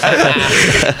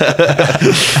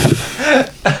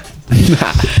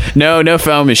 no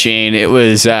phone machine. It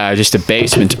was just a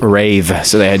basement rave.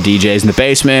 So they had DJs in the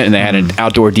basement, and they had an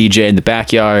outdoor DJ in the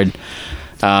backyard.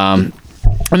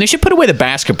 And they should put away the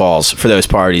basketballs for those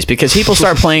parties because people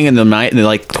start playing in the night, and they're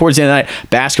like towards the end of the night,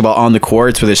 basketball on the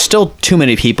courts where there's still too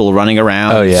many people running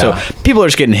around. Oh, yeah. So people are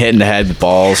just getting hit in the head with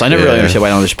balls. I never really understood why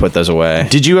they don't just put those away.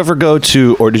 Did you ever go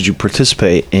to, or did you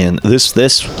participate in this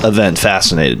event?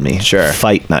 Fascinated me. Sure.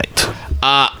 Fight night.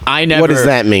 I never. What does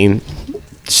that mean?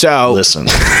 So Listen.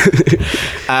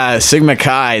 Sigma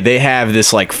Chi, they have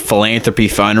this like philanthropy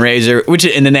fundraiser,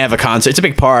 and then they have a concert. It's a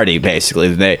big party,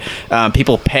 basically. They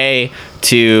people pay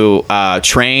to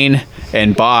train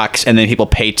and box, and then people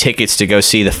pay tickets to go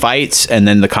see the fights and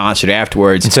then the concert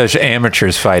afterwards. So it's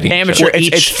amateurs fighting. Amateur,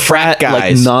 it's frat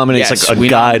guys. like nominates Yes, like a we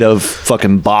guide nom- of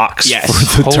fucking box Yes.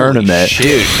 for the Holy tournament. shit.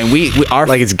 dude, and we are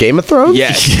Like it's Game of Thrones?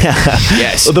 yes,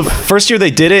 yes. Well, the first year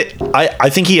they did it, I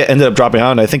think he ended up dropping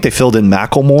out, and I think they filled in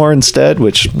Macklemore instead,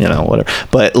 which, you know, whatever.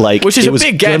 But like, Which is it a was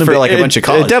big get gonna for, be- like, a bunch of It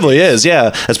college definitely is,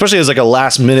 yeah. Especially as like a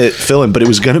last minute fill in, but it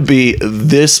was going to be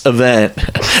this event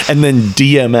and then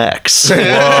DMX. I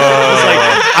was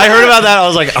like, I heard about that. I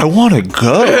was like, I want to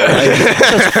go. Like,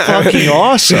 that's fucking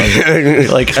awesome.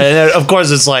 Like, and then, of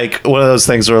course, it's like one of those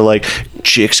things where like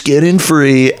chicks get in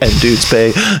free and dudes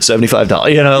pay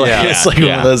 $75. You know, like, Yeah. it's like one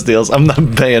of those deals. I'm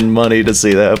not paying money to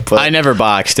see that. But I never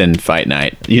boxed in fight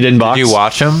night. you didn't box. Did you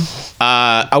watch them?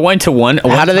 I went to one.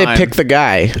 How do they time. pick the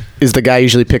guy? Is the guy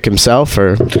usually pick himself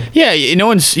or? Yeah, you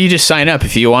just sign up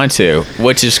if you want to,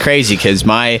 which is crazy because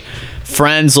my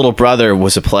friend's little brother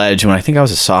was a pledge when I think I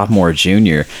was a sophomore or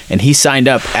junior, and he signed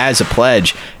up as a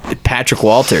pledge. Patrick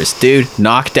Walters, dude,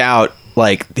 knocked out.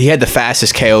 Like, he had the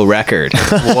fastest KO record.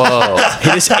 Whoa.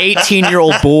 This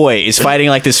 18-year-old boy is fighting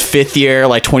like this 5th-year,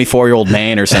 like 24-year-old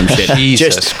man or some shit.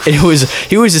 Jesus He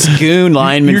was this goon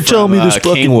lineman. You're telling me from, this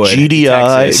fucking Kingwood,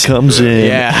 GDI Texas. comes in.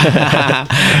 Yeah,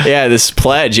 yeah. This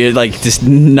pledge, it like just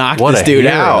knocked What this a dude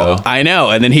hero. out. I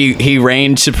know, and then he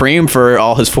reigned supreme for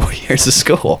all his 4 years of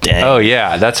school. Oh,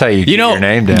 yeah. That's how you You get don't your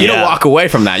name down. You don't walk away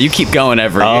from that. You keep going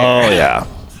every Oh year. yeah.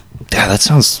 Yeah, that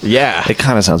sounds. Yeah. It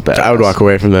kind of sounds bad. I would walk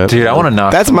away from that. Dude, I want to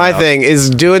knock That's them my out. thing, is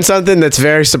doing something that's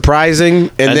very surprising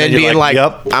and, then you're being like,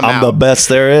 "Yep, I'm I'm out. the best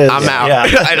there is. I'm out.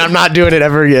 Yeah. And I'm not doing it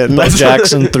ever again. Bo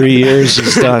Jackson, 3 years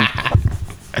is done.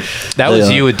 That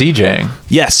was you with DJing.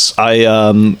 Yes, I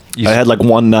had like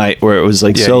one night where it was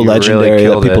like Yeah, so you really legendary that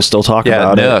killed people it. still talk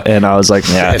Yeah, about Nook. it, and I was like,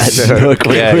 yeah, Nook.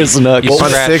 Yeah, Where's Nook? you On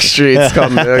scratched- 6th Street, it's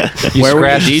called Nook. You Where were you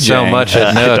scratched so DJing? much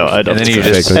at Nook, I don't and then you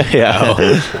think just so.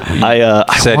 Yeah,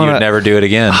 I said wanna, you'd never do it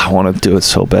again. I want to do it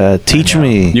so bad. Teach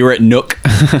me. You were at Nook.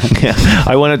 Yeah,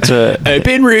 I went to.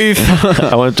 Open roof.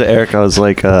 I went to Eric. I was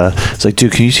like,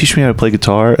 dude, can you teach me how to play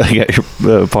guitar like at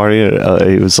your party?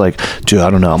 He was like, dude, I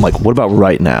don't know. I'm like, what about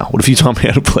right now? What if you taught me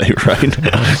how to play right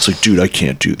now? It's like, dude, I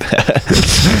can't do that.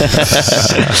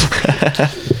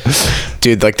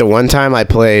 Dude, like the one time I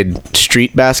played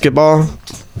street basketball,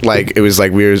 like it was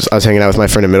like I was hanging out with my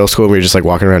friend in middle school, and we were just like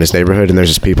walking around his neighborhood, and there's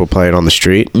just people playing on the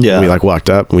street. Yeah. And we like walked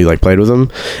up and we like played with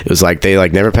them. It was like they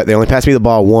like they only passed me the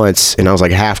ball once, and I was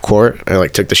like half court. I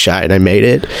like took the shot and I made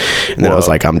it, and then I was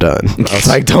like, I'm done. I was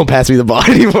like, don't pass me the ball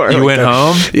anymore. You Like, went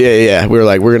home? Yeah. We were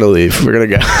like, we're gonna leave. We're gonna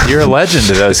go. You're a legend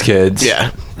to those kids.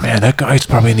 Yeah. Man, that guy's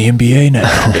probably in the NBA now.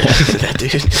 That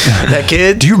dude, that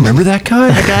kid. Do you remember that guy?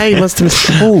 That guy must have.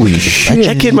 Holy shit.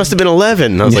 That kid must have been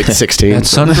 11. I was like 16. That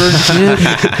sunburned kid?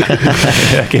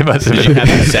 That kid must have been.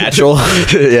 Satchel.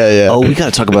 yeah. Oh, we got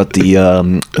to talk about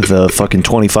the fucking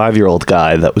 25-year-old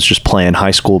guy that was just playing high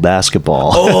school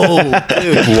basketball. Oh,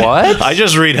 dude. What? I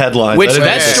just read headlines. Which I didn't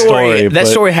that know the story but-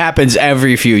 story happens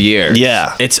every few years.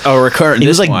 Yeah. It's a recurrent. He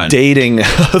was this like one. dating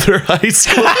other high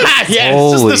school. Yeah.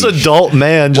 Holy It's just this adult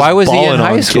man. Just Why was he in balling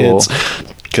high on school?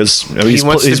 Because He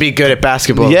wants to be good at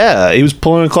basketball. Yeah, he was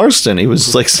pulling a Clarkston. He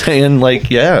was like saying,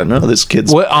 like, yeah, no, this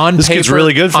kid's What, on this paper, kid's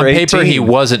really good for on 18. paper, he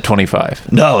wasn't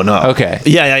 25. No. Okay.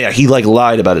 Yeah. He like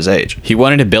lied about his age. He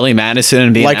wanted to Billy Madison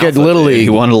and be Like an at alpha, Little dude. League. He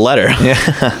wanted a letter.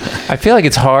 I feel like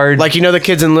it's hard. Like, you know, the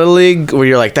kids in Little League where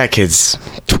you're like, that kid's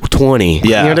 20.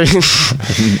 Yeah. You know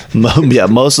what I mean? Yeah,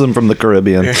 most of them from the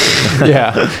Caribbean.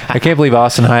 yeah. I can't believe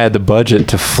Austin High had the budget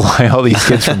to fly all these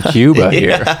kids from Cuba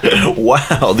here.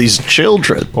 Wow, these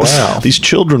children. Wow. These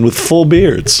children with full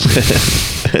beards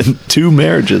and 2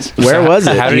 marriages. Where was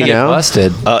it? How Do did you he get know?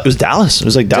 busted? It was Dallas. It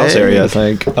was like Dallas Dang. area, I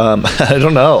think. I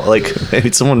don't know. Like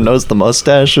maybe someone knows the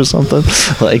mustache or something.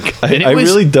 Like I was-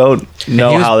 really don't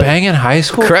know He was how. banging high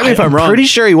school? Correct me if I'm wrong. Pretty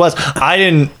sure he was. I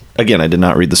did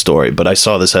not read the story, but I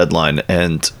saw this headline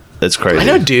and it's crazy. I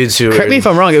know dudes who Correct me if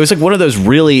I'm wrong. It was like one of those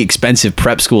really expensive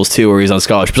prep schools too, where he was on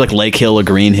scholarship. It was like Lake Hill or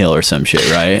Green Hill or some shit,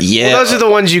 right? Yeah, Well, those are the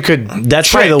ones you could.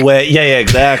 that's probably the way. Yeah,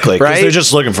 exactly. Because Right? they're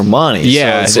just looking for money.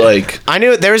 Yeah, so it's like I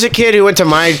knew there was a kid who went to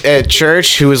my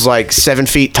church who was like 7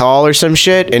 feet tall or some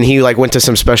shit, and he like went to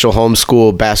some special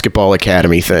homeschool basketball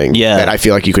academy thing. Yeah. that I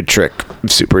feel like you could trick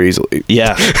super easily.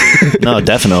 yeah, no,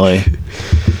 definitely.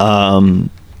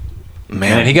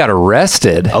 Man, he got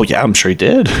arrested. Oh yeah, I'm sure he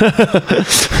did.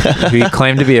 He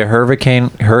claimed to be a Hurricane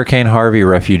Harvey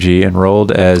refugee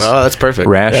enrolled as Oh, that's perfect.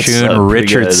 Rashun That's, pretty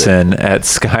Richardson at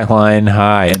Skyline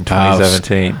High in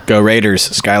 2017. Go Raiders,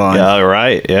 Skyline. Yeah,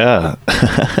 right. Yeah.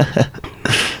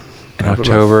 In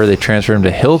October, they transferred him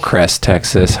to Hillcrest,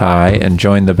 Texas High, and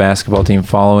joined the basketball team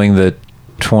following the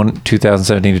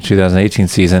 2017 to 2018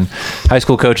 season. High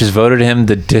school coaches voted him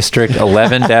the District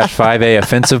 11-5A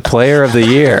Offensive Player of the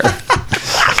Year.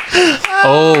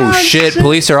 Oh, shit.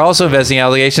 Police are also investigating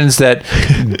allegations that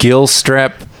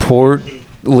Gilstrap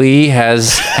Portley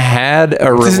has had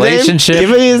a What's his name? relationship. Give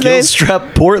me his name.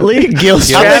 Gilstrap Portley.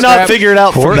 Gilstrap. How did I not figure it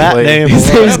out from that Portley. name? His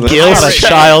name's Not a Gilstrap.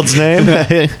 child's name.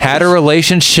 Had a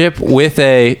relationship with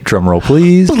a, drumroll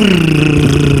please,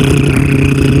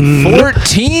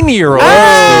 14-year-old.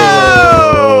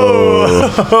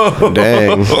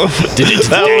 Dang.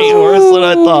 That was worse than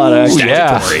I thought. Actually.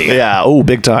 Yeah. Yeah. Oh,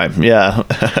 big time. Yeah.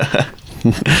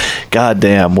 God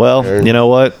damn. Well, you know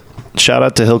what? Shout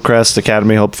out to Hillcrest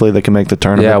Academy. Hopefully they can make the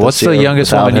tournament. Yeah, this what's the year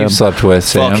youngest without woman him. you've slept with,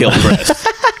 Sam? Fuck Hillcrest.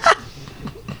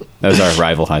 That was our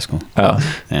rival high school. Oh,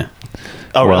 Yeah.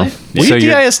 Oh, Well, really? Were so you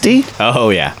you're- DISD? Oh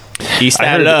yeah. East I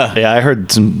heard, Canada. yeah, I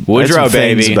heard some Woodrow,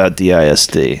 things baby. about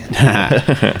DISD.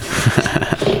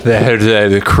 they had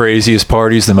the craziest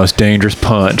parties, the most dangerous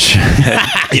punch.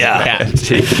 Yeah. Yeah.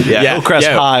 Hillcrest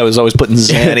Yeah. High was always putting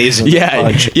Xannies in the Yeah,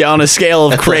 punch. yeah. On a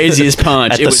scale of craziest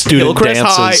punch, at it the was student Hillcrest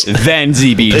dances. High, then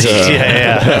ZBT.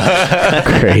 Yeah.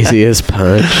 Craziest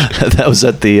punch. That was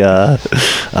at the oh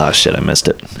shit, I missed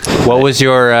it. What was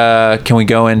your, can we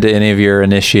go into any of your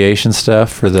initiation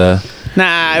stuff for the,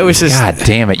 Nah, it was just. God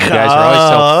damn it, you guys are always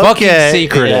so fucking okay.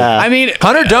 secretive. Yeah. I mean,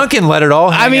 Hunter Duncan let it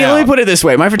all hang I mean, out. let me put it this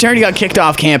way: my fraternity got kicked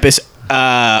off campus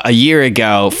a year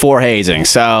ago for hazing.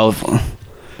 So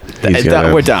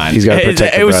we're done. he's gotta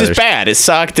protect it the was just brothers. bad. It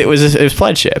sucked. It was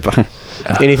pledship.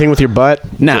 Anything with your butt?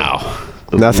 No.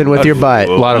 Nothing with your butt.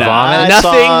 A lot of vomit.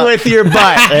 Nothing with your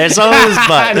butt. There's something with his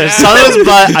butt. There's something with his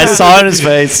butt. I saw it in his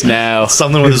face. No.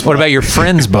 Something with his butt. What about your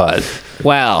friend's butt?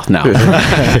 Well, no.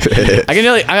 I can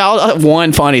tell you. I'll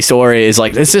one funny story is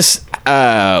like this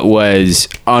was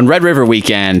on Red River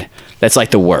weekend. That's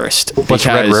like the worst. What's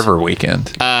Red because, River weekend?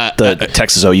 the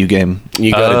Texas OU game?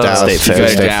 You go to Dallas. State You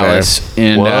Fair. go to Dallas,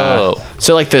 and Whoa.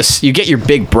 so like this, you get your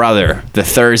big brother the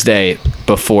Thursday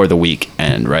before the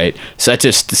weekend, right? So that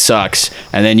just sucks.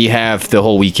 And then you have the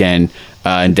whole weekend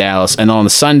in Dallas, and on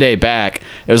the Sunday back,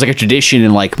 it was like a tradition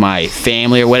in like my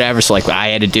family or whatever. So like I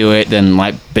had to do it, then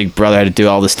my big brother had to do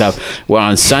all this stuff. Well,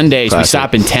 on Sundays we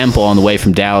stop in Temple on the way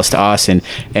from Dallas to Austin,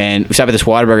 and we stop at this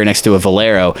Whataburger next to a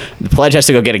Valero. The pledge has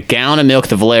to go get a gallon of milk at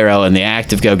the Valero, and the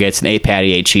active go gets an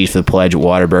 8-patty 8 cheese for the pledge at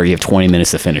Whataburger. You have 20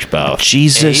 minutes to finish both.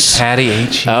 Jesus. 8 patty, 8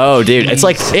 cheese. Oh, dude, it's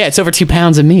like it's over 2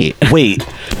 pounds of meat. Wait,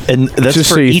 and that's Just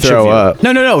for so you each throw of you. up.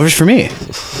 No, just for me.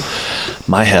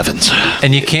 My heavens.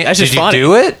 And you can't. That's Did just you funny.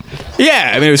 do it?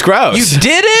 Yeah, I mean it was gross. You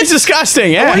did it? It's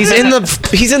disgusting. Yeah, He's in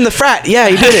the frat. Yeah,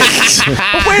 he did it.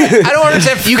 I don't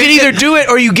understand. You can either do it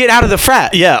or you get out of the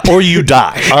frat. Yeah, or you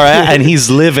die. All right, and he's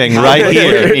living right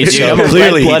here. Me, dude. So I'm a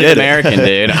clearly he red-blooded did American,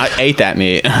 dude. I ate that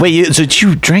meat. Wait, so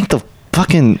you drank the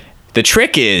fucking? The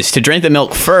trick is to drink the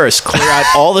milk first, clear out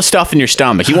all the stuff in your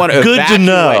stomach. You want to Good to evacuate.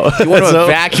 know. You want to So-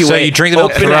 evacuate. So you drink the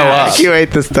milk, open throw up. ass. You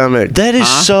ate the stomach. That is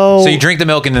so. So you drink the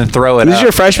milk and then throw it This is up.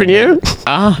 your freshman year?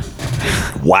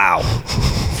 wow.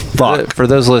 Fuck. For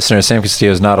those listeners, Sam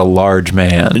Castillo is not a large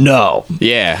man. No.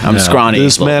 Yeah, I'm scrawny.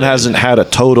 This man hasn't had a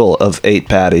total of 8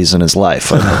 patties in his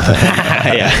life. I don't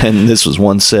think. Yeah. And this was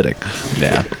one sitting.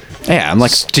 Yeah. Yeah, I'm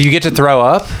like, Do you get to throw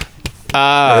up?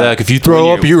 Like if you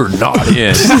throw up, you're not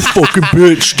in. Fucking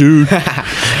bitch, dude.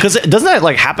 Because doesn't that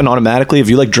like happen automatically if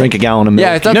you like drink a gallon of milk?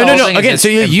 Yeah, I thought no. the whole thing is Again, it's- so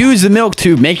you use the milk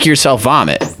to make yourself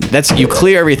vomit. You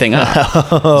clear everything up.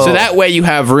 So that way you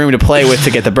have room to play with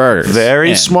to get the burgers. Very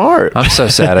Yeah. smart. I'm so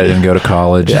sad I didn't go to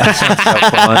college. That sounds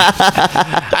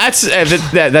so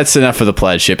fun. That's enough for the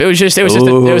pledge ship. It was a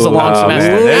long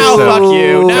semester. man. Now There's fuck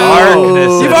you. No.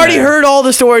 darkness You've in already there. heard all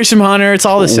the stories from Hunter. It's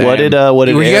all the same. What did Were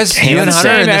you Eric guys- you and Hansen-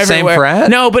 Hunter in the same everywhere. frat?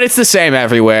 No, but it's the same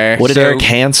everywhere. What did So- Eric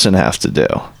Hansen have to do?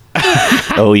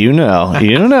 Oh, you know.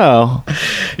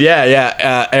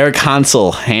 Yeah. Eric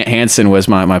Hansel Hansen was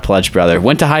my pledge brother.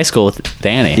 Went to high school with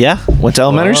Danny. Yeah, went to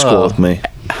elementary school with me.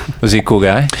 Was he a cool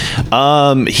guy?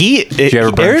 Did you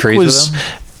ever burn trees with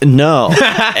him? No,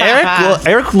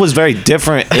 Eric was very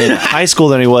different in high school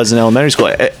than he was in elementary school.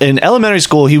 In elementary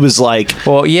school, he was like,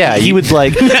 Well, yeah, he you- would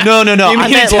like, no. You I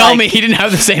mean meant to tell like- me he didn't have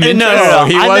the same No,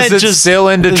 interest? He I wasn't meant just still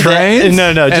into trains? No,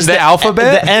 And just the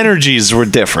alphabet? The energies were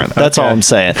different. That's all Okay. I'm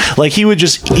saying. Like he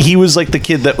was like the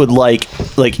kid that would like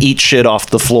eat shit off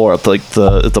the floor at like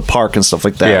the park and stuff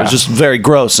like that. It Yeah. was just very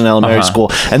gross in elementary school,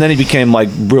 and then he became like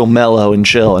real mellow and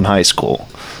chill in high school.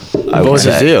 What was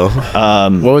his deal?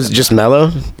 What was it? Just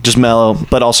mellow? Just mellow,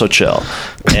 but also chill.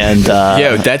 And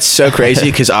Yo, that's so crazy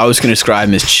because I was going to describe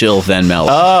him as chill then mellow.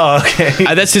 oh, okay.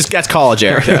 That's college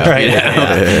Eric. Though, Right, you know?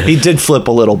 yeah. He did flip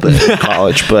a little bit in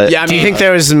college, but Yeah, I Do you mean, think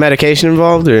there was medication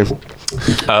involved, or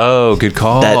Oh, good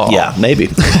call. yeah, maybe.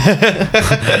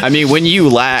 I mean, when you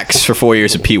lax for 4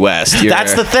 years at P West,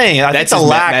 That's the thing. I think That's the his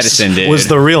lax medicine, dude. was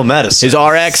the real medicine. His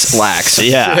RX lax.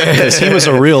 Yeah, because he was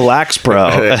a real lax pro.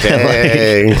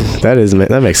 Dang,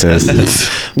 that makes sense.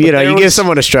 You know, there you give was-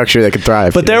 someone a structure that could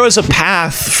thrive. But there was a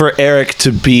path for Eric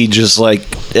to be just like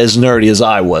as nerdy as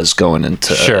I was going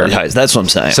into Sure. high. That's what I'm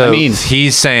saying. So I mean-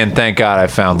 he's saying, "Thank God I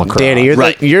found lacrosse." Danny, you're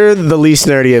Right. you're the least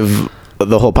nerdy of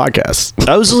the whole podcast.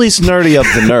 I was the least nerdy of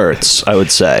the nerds, I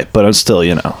would say, but I'm still,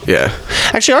 Yeah.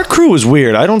 Actually, our crew was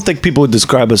weird. I don't think people would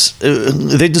describe us.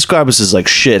 They describe us as like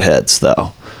shitheads,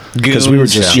 though. Because we were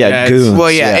just Yeah, goons.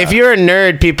 Well, yeah, if you're a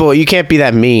nerd, people, you can't be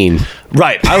that mean.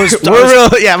 right, I was. We're real.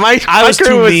 Yeah, I was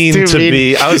too mean to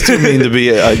be. I was too mean to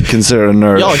be considered a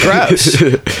nerd. Y'all are gross.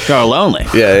 Y'all are lonely.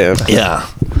 Yeah, Yeah,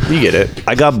 you get it.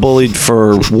 I got bullied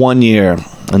for 1 year,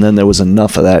 and then there was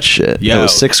enough of that shit. Yo. It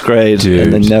was 6th grade, Dude,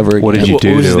 and then never again. what did you What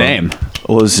do was his to him? name?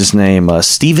 What was his name?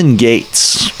 Stephen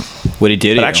Gates. What he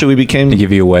did? But actually, we became. They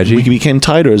give you a wedgie? We became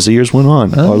tighter as the years went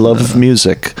on. Our love of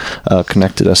music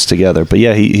connected us together. But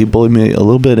yeah, he bullied me a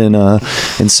little bit in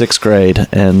 6th grade,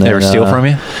 and then, Ever steal from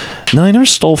you? No, he never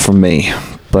stole from me.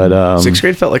 But Sixth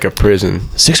grade felt like a prison.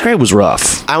 6th grade was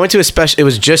rough. I went to a special. It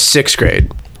was just sixth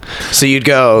grade, so you'd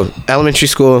go elementary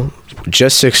school,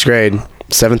 just sixth grade,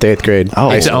 7th to 8th grade.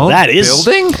 Oh, Its own that is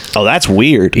building? Oh, that's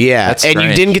weird. Yeah, That's and you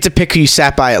strange. didn't get to pick who you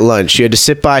sat by at lunch. You had to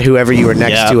sit by whoever you were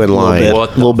next to in line. A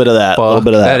little bit of that. A little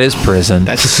bit of that. That is prison.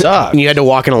 That sucks. And you had to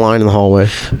walk in a line in the hallway.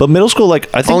 But middle school, like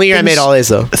I think Only year I made all A's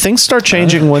though. Things start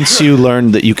changing once you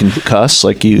learn that you can cuss.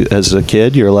 Like you, as a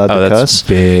kid, you're allowed to that's cuss.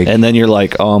 big. And then you're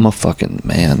like, oh, I'm a fucking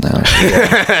man now.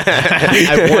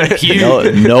 I want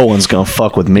you. no one's gonna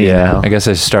fuck with me yeah. now. I guess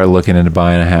I should start looking into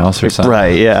buying a house or something.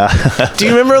 Right? Yeah. Do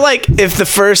you remember like if the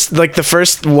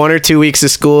first 1 or 2 weeks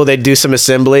of school they'd do some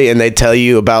assembly and they'd tell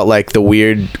you about like the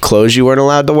weird clothes you weren't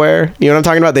allowed to wear? You know what I'm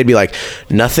talking about? They'd be like,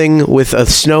 nothing with a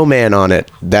snowman on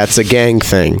it. That's a gang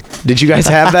thing. Did you guys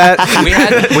have that?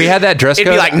 We had that dress code.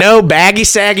 It'd be like, no baggy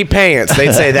saggy pants.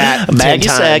 They'd say that 10 Baggy,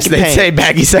 times. saggy They'd pants. say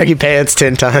baggy saggy pants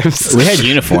 10 times. We had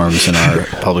uniforms in our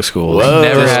public school.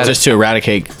 Never just, had just to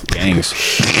eradicate gangs.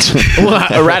 Well,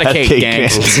 not eradicate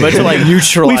gangs, gangs. but to like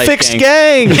neutralize. We fixed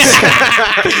gangs.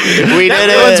 gangs. We did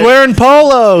Everyone's it. wearing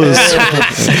polos.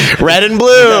 Red and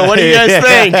blue. What do you guys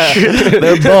think?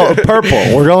 They're both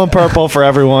purple. We're going purple for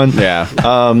everyone. Yeah.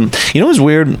 You know what's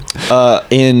weird?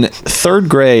 In 3rd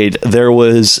grade, there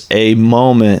was a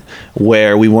moment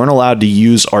where we weren't allowed to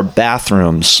use our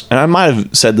bathrooms. And I might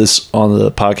have said this on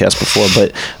the podcast before,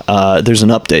 but there's an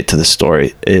update to this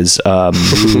story.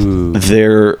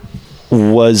 There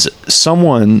was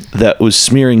someone that was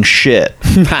smearing shit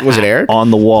Was it Eric? on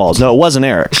the walls. No, it wasn't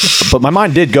Eric, but my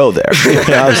mind did go there.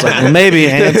 I was like, well, maybe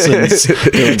Hanson's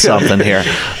doing something here.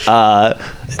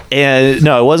 And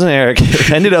no, it wasn't Eric. It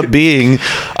ended up being,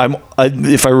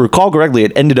 if I recall correctly,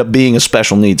 it ended up being a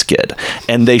special needs kid,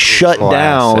 and they shut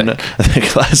down the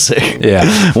classic,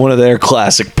 one of their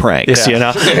classic pranks, you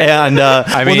know. And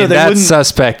I mean, they that's wouldn't-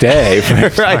 suspect A.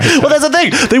 right. Well, that's the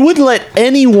thing. They wouldn't let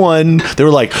anyone. They were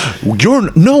like,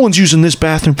 no one's using this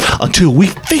bathroom until we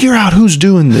figure out who's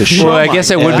doing this shit. Well, I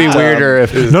guess it would be weirder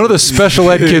if none of the special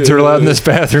ed kids are allowed in this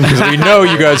bathroom because we know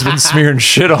you guys have been smearing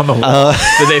shit on the wall.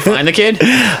 Did they find the kid?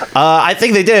 I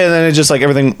think they did, and then it just like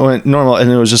everything went normal, and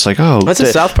it was just like, oh, That's in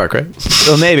South Park, right?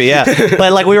 Well, maybe, yeah.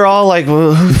 But like we were all like,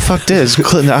 well, who the fuck this?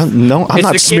 No, I'm It's not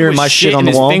the kid smearing with my shit on in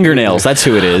the his wall. fingernails. That's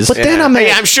who it is. But then I'm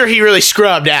I'm sure he really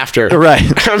scrubbed after. right.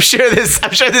 I'm sure this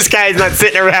guy's not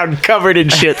sitting around covered in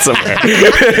shit somewhere.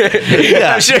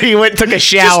 I'm sure he went and took a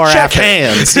shower Just check after.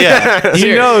 hands. Yeah,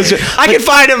 he knows. I can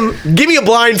find him. Give me a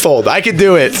blindfold. I could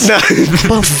do it.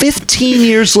 But 15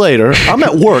 years later, I'm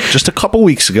at work just a couple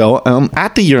weeks ago. I'm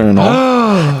at the urinal,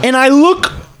 and I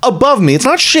look above me. It's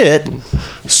not shit.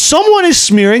 Someone is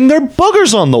smearing their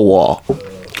boogers on the wall.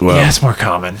 Yeah, it's more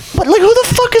common. But like, who the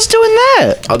fuck is doing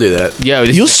that? I'll do that. Yo,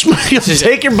 You'll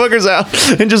take your boogers out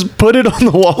and just put it on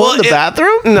the wall in the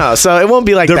bathroom? No, so it won't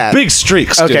be like They're that. big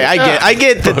streaks. Okay, dude. I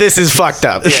get that this is fucked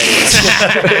up.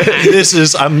 This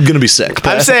is. I'm gonna be sick.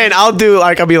 I'm saying I'll be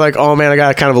like, oh man, I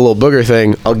got kind of a little booger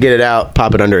thing. I'll get it out,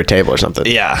 pop it under a table or something.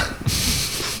 Yeah.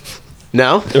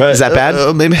 No? Is that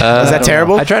bad? Maybe. Is that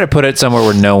terrible? I try to put it somewhere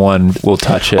where no one will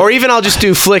touch it. Or even I'll just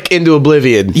do flick into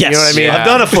oblivion. Yes. You know what I mean? Yeah. I've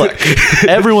done a flick.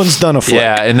 Everyone's done a flick.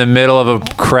 yeah, in the middle of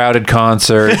a crowded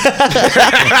concert.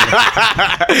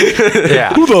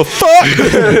 yeah. Who the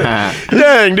fuck?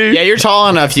 Dang, dude. yeah, you're tall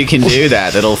enough. You can do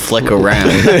that. It'll flick around.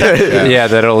 Yeah,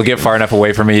 that it'll get far enough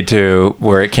away from me to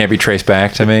where it can't be traced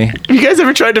back to me. You guys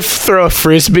ever tried to throw a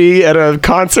frisbee at a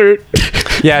concert?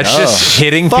 Yeah, it's just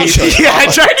hitting people. Yeah, I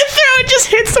tried to throw it, just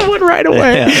hit someone right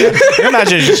away. Yeah.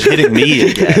 Imagine just hitting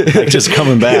me again, like just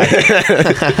coming back.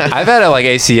 I've had a like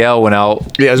ACL when Yeah,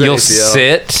 it was an you'll ACL.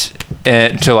 sit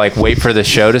and to like wait for the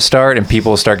show to start and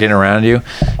people will start getting around you,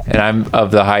 and I'm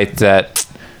of the height that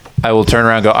I will turn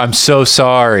around and go, I'm so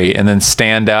sorry, and then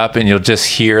stand up and you'll just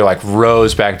hear like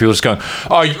rows back, people just going,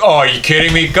 are you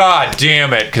kidding me? God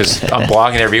damn it, because I'm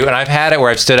blocking their view. And I've had it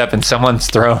where I've stood up and someone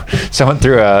threw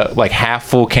a like half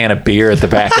full can of beer at the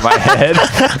back of my head.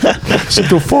 Sit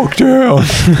the fuck down.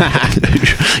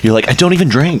 You're like, I don't even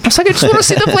drink. It's like, I just want to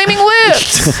see the flaming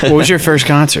lips. What was your first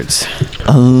concerts?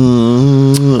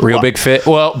 Real Big Fish.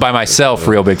 Well, by myself,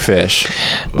 Real Big Fish.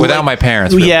 Without my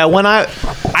parents. Real Yeah, when I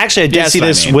did That's see what I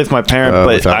this mean. with my parent, but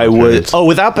without I my would. parents. Oh,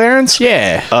 without parents?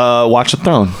 Yeah. Watch the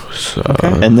Throne.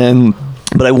 And then,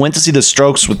 but I went to see the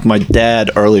Strokes with my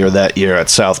dad earlier that year at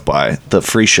South by, the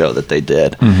free show that they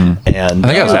did, and I think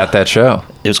I was at that show.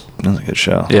 It was a good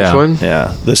show. Yeah. Which one?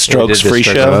 Yeah, the Strokes the free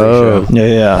Strokes show. free show.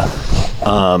 Yeah.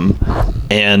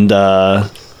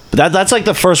 That's like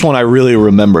the first one I really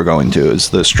remember going to is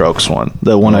the Strokes one.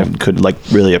 The one I could like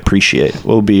really appreciate.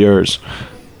 What would be yours?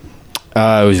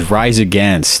 It was Rise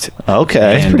Against.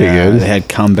 Okay, And, pretty good. They had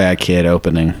Comeback Kid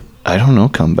opening. I don't know,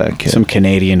 Comeback Kid. Some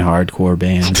Canadian hardcore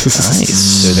band. Nice.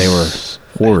 So they were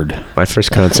chord. My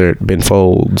first concert, Ben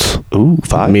Folds. Ooh,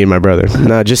 5. Me and my brother.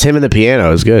 No, just him and the piano.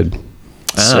 It was good.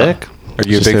 Sick. Are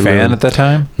you a Just big him fan and- at that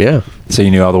time? Yeah. So you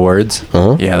knew all the words?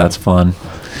 Uh-huh. Yeah, that's fun.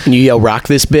 And you yell "rock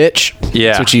this bitch."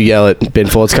 Yeah. That's what you yell at Ben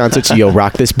Folds concerts. You yell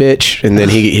 "rock this bitch," and then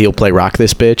he'll play "rock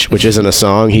this bitch," which isn't a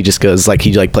song. He just goes like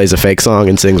he plays a fake song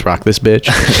and sings "rock this bitch."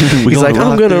 He's like,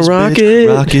 "I'm gonna rock it."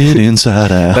 Rock it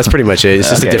inside out. That's pretty much it. It's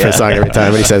just a different song every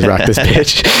time when he says "rock this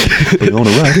bitch." We're gonna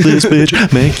rock this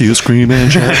bitch, make you scream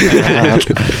and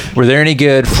shout. Were there any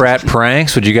good frat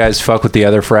pranks? Would you guys fuck with the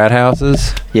other frat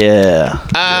houses? Yeah.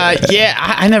 Yeah,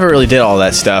 I never really did all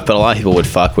that stuff, but a lot of people would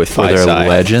fuck with Were Five there Side.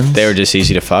 legends? They were just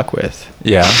easy to fuck with.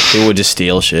 Yeah. People would just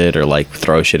steal shit or like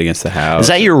throw shit against the house. Is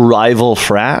that your rival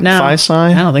frat, No, Phi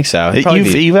Psi? I don't think so. It'd probably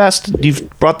be- You've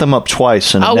brought them up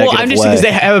twice in a Oh, negative well, I'm just way. because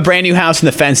they have a brand new house and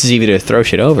the fence is easy to throw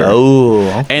shit over. Oh,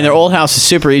 okay. And their old house is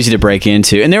super easy to break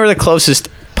into. And they were the closest.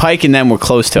 Pike and them were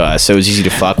close to us, so it was easy to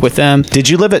fuck with them. Did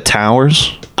you live at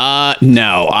Towers?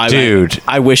 No, Dude,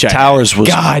 I wish I Towers had. was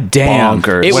God damn,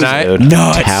 bonkers. it was When I-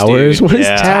 nuts. Towers? dude. What is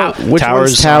Yeah. Which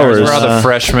Towers- one's Towers? Where all the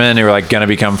freshmen who were like gonna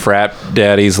become frat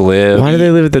daddies live. Why do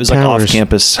they live at the It was like Towers?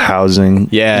 off-campus housing.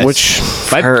 Yeah, Which?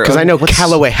 my, Because I know What's-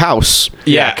 Callaway House.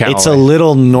 yeah, It's a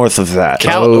little north of that.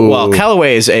 Well,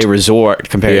 Callaway is a resort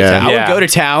compared Yeah. to Towers. I Yeah. would go to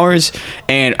Towers,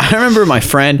 and I remember my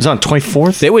friend. It's on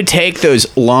 24th. They would take those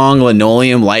long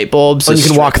linoleum light bulbs. And the you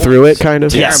can walk strip through ones, it, kind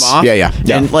of. tear 'em off. Yeah, yeah.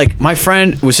 And like my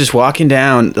friend was just walking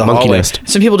down the Monkey hallway. Nest.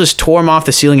 Some people just tore him off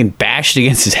the ceiling and bashed it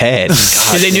against his head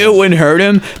because they knew it wouldn't hurt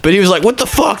him. But he was like, "What the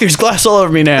fuck? There's glass all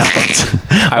over me now."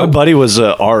 My buddy was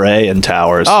a RA in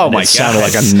Towers. Oh and my it sounded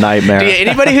God. like a nightmare. Dude,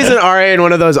 anybody who's an RA in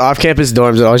one of those off-campus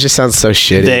dorms, it always just sounds so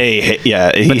shitty.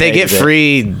 But But they get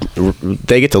free.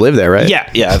 They get to live there, right?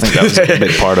 Yeah, I think that was a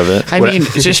big part of it. I mean,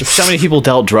 it's just so many people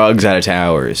dealt drugs out of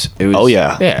Towers. It was, Oh,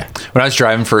 yeah. yeah. When I was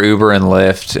driving for Uber and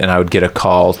Lyft and I would get a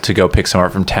call to go pick someone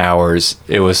up from Towers,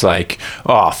 it was like,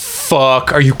 oh,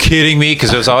 fuck, are you kidding me?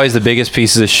 Because it was always the biggest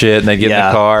pieces of shit. And they'd get in Yeah.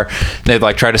 the car and they'd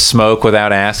like try to smoke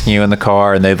without asking you in the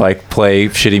car. And they'd like play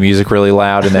shitty music really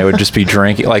loud and they would just be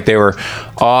drinking. Like they were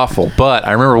awful. But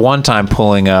I remember one time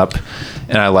pulling up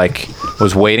and I like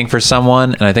was waiting for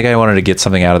someone and I think I wanted to get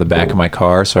something out of the back of my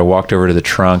car. So I walked over to the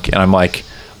trunk and I'm like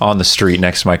on the street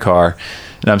next to my car.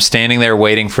 And I'm standing there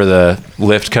waiting for the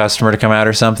Lyft customer to come out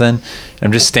or something.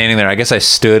 I'm just standing there. I guess I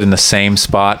stood in the same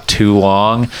spot too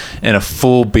long, and a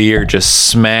full beer just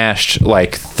smashed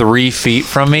like 3 feet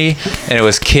from me, and it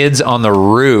was kids on the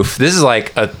roof. This is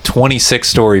like a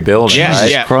 26-story building. Yeah, right?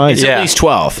 yeah. Christ. It's Yeah. at least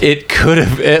 12. It could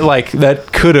have, that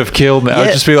could have killed me. I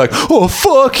would just be like, oh,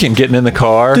 fuck, and getting in the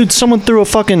car. Dude, someone threw a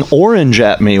fucking orange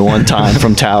at me one time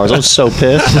from Towers. I was so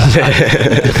pissed.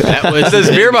 That was This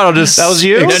beer bottle just. That was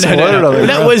you? No.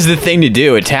 That was the thing to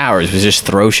do at Towers was just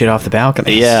throw shit off the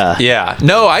balcony. Yeah. Yeah,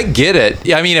 no, I get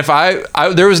it. I mean, if I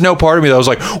there was no part of me that was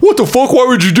like, "What the fuck? Why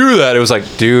would you do that?" It was like,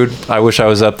 dude, I wish I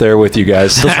was up there with you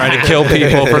guys, trying to kill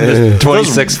people from the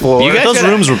 26th floor. You guys Those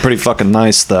gotta- rooms were pretty fucking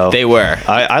nice, though. They were.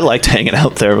 I liked hanging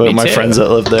out there with Me my too. friends that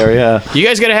lived there. Yeah. You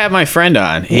guys got to have my friend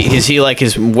on. He like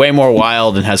is way more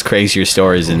wild and has crazier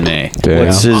stories than me.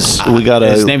 What's his? We got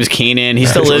His name is Keenan. He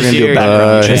still We're lives gonna do a here.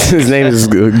 background check. His name is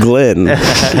Glenn.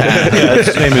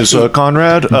 his name is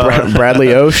Conrad.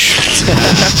 Bradley Osh.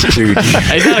 dude,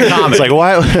 He's not a comic. It's like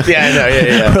why? Yeah, I know.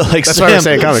 Yeah. We're like That's why I'm Sam.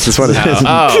 saying comics. That's what it is.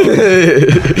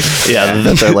 Oh, Yeah,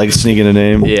 that they're like sneaking a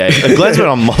name. Yeah. Glenn's been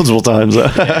on multiple times.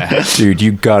 dude,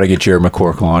 you got to get Jared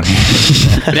McCorkle on.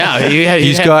 no, He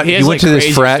has, went like, to this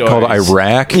crazy frat called stories.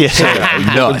 Iraq.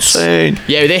 Yeah, nuts. Insane.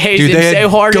 Yeah, they hated Dude, him they had so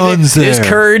hard. guns His there.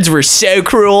 Kurds were so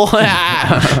cruel.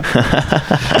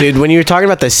 Dude, when you were talking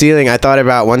about the ceiling, I thought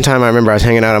about one time I remember I was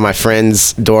hanging out at my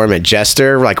friend's dorm at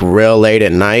Jester, like real late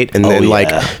at night, and then yeah. like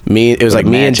it was like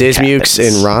me and magic Dismukes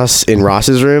happens. in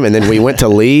Ross's room, and then we went to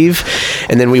leave,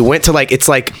 and then we went to like, it's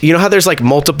like, you know how there's like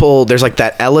there's like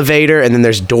that elevator, and then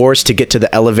there's doors to get to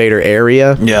the elevator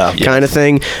area, Yeah. kind of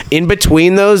thing. In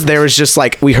between those, there was just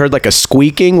like, we heard like a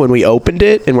squeaking when we opened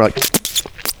it, and we're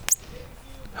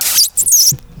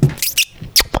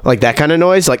like that kind of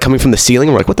noise, like coming from the ceiling.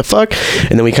 We're like, what the fuck?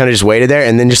 And then we kind of just waited there,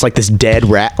 and then just like this dead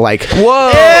rat, like,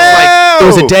 Whoa! like it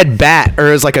was a dead bat, or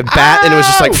it was like a bat, and it was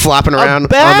just like flopping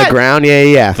around on the ground.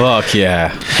 Yeah. Fuck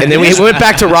yeah. And then we went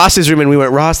back to Ross's room, and we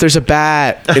went, Ross, there's a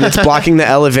bat, and it's blocking the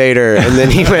elevator. And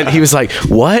then he was like,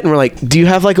 what? And we're like, do you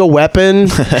have like a weapon?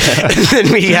 And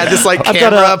then we had this like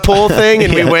camera pull thing,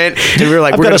 and we went, and we were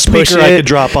like, I've we're got gonna a push speaker I it. could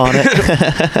drop on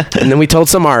it. And then we told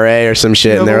some RA or some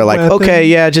shit, and they were like, okay,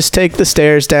 yeah, just take the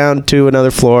stairs down to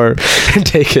another floor and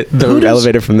take the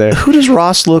elevator from there. Who does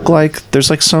Ross look like? There's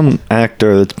like some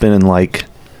actor that's been in like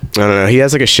I don't know. He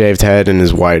has like a shaved head and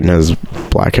is white and has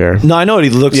black hair. No, I know what he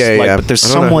looks Yeah, like, yeah. but there's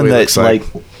I don't know someone who he that looks like.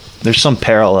 there's some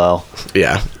parallel.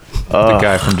 Yeah. The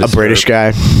guy from A Disturbed. British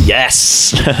guy.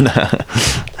 Yes.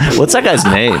 What's that guy's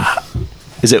name?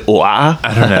 Is it Oa?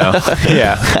 I don't know.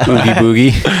 Yeah.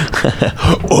 Oogie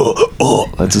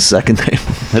Boogie. That's a second name.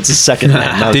 That's a second name.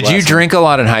 not his Did you last drink a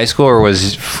lot in high school, or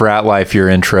was frat life your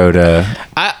intro to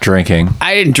drinking?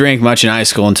 I didn't drink much in high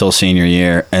school until senior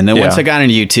year, and then once Yeah. I got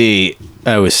into UT,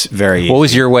 I was very. What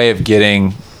was your way of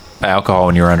getting alcohol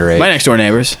when you were underage? my next door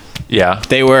neighbors? Yeah.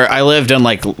 I lived on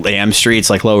like AM streets,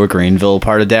 like Lower Greenville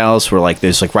part of Dallas, where like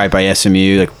there's like right by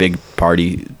SMU, like big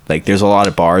party, like there's a lot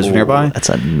of bars nearby. That's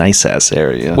a nice ass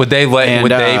area. Would they And,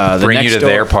 would they the bring you next to door-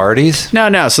 their parties?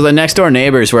 No. So the next door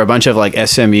neighbors were a bunch of like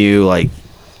SMU like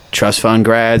trust fund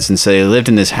grads, and so they lived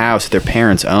in this house that their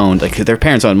parents owned. Like their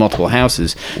parents owned multiple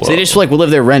houses, so they just like would live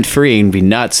there rent free and be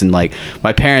nuts. And like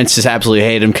my parents just absolutely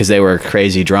hated them because they were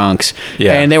crazy drunks.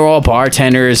 Yeah. and they were all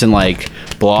bartenders and like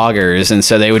bloggers, and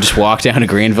so they would just walk down to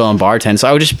Greenville and bartend. So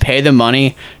I would just pay them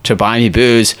money to buy me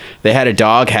booze. They had a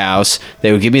dog house.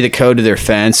 They would give me the code to their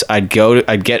fence. I'd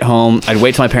get home. I'd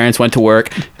wait till my parents went to work,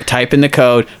 type in the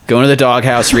code, go into the dog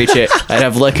house, reach it. I'd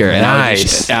have liquor. And I would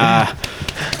just,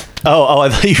 Oh, I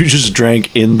thought you just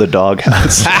drank in the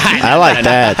doghouse. I like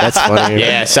that. That's funny.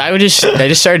 yeah, so I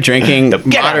just started drinking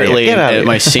moderately Get out of at here.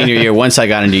 my senior year once I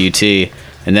got into UT.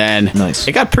 And then Nice.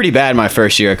 it got pretty bad my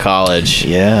first year of college.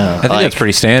 Yeah. I think that's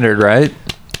pretty standard, right?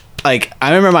 Like, I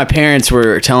remember my parents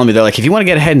were telling me, they're like, if you want to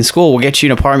get ahead in school, we'll get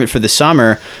you an apartment for the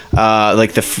summer.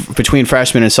 Like, between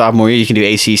freshman and sophomore year, you can do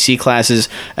ACC classes.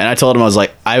 And I told them, I was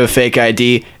like, I have a fake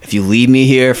ID. If you leave me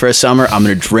here for a summer, I'm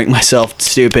going to drink myself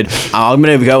stupid. I'm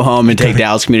going to go home and take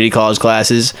Dallas Community College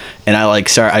classes. And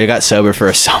I got sober for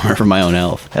a summer for my own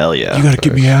health. Hell yeah. You got to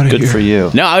get me out of Good here. for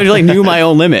you. No, I like knew my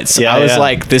own limits. Yeah, I was yeah.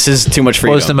 like, this is too much What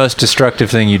freedom. was the most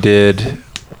destructive thing you did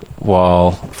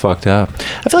while fucked up?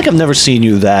 I feel like I've never seen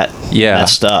you that Yeah.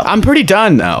 messed up. I'm pretty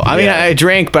done, though. I mean, Yeah. I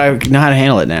drink, but I know how to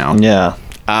handle it now. yeah.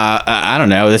 I don't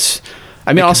know.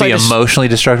 I mean, It also could be I just emotionally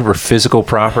destructive or physical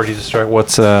property destructive.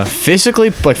 What's physically,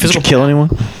 like Did physical. you kill anyone?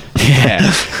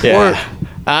 Yeah. yeah.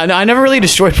 No, I never really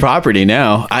destroyed property.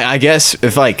 No, I guess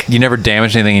if like. you never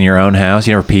damaged anything in your own house?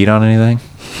 You never peed on anything?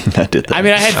 I did that. I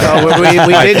mean, I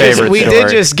had. We did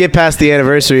just get past the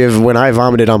anniversary of when I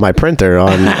vomited on my printer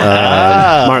on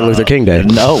Martin Luther King Day.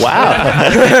 No, wow.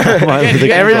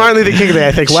 Every Martin Luther King Day,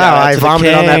 I think, Shout wow, out I to the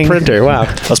vomited on that king. printer. Wow.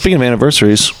 Well, speaking of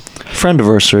anniversaries,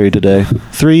 friendiversary today.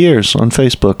 3 years on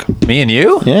Facebook. Me and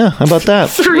you? Yeah, how about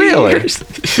that? Really?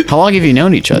 How long have you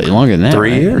known each other? Longer than that.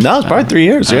 3 right? years? No, it's probably 3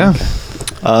 years, yeah.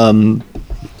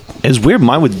 It's weird.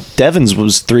 Mine with Devon's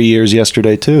was 3 years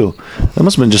yesterday, too. That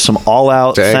must have been just some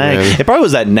all-out Dang, thing. man. It probably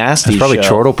was that nasty It's probably show.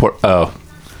 chortle port. Oh.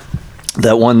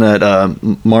 That one that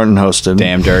Martin hosted.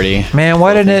 Damn dirty. Man,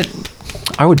 why didn't it?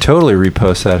 I would totally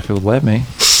repost that if it would let me.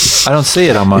 I don't see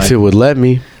it on mine. If it would let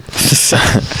me.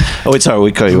 Oh, wait, sorry,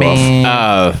 we cut you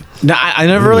off. No, I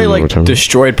never really like whatever.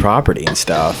 destroyed property and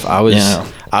stuff. I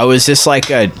Yeah. was just like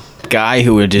a guy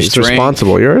who would just He's drink.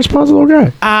 responsible. You're a responsible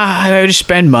guy. I would just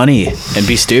spend money and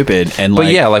be stupid and But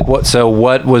like. yeah, like what? So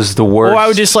what was the worst? Or I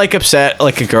would just like upset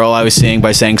like a girl I was seeing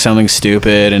by saying something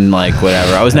stupid and like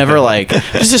whatever. I was never like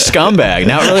just a scumbag.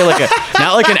 Not really like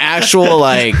not like an actual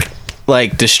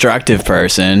like destructive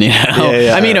person. You know. Yeah,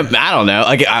 yeah. I mean, I don't know.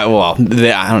 Like I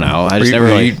don't know. I just never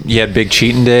Were like. you had big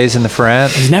cheating days in the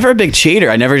frat. I was never a big cheater.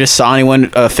 I never just saw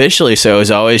anyone officially, so it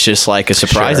was always just like a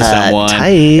surprise to someone.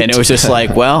 tight. And it was just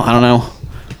like, well, I don't know.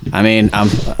 I mean,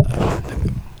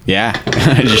 yeah,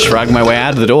 I just shrugged my way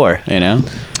out of the door, you know?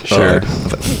 Sure.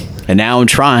 And now I'm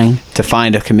trying to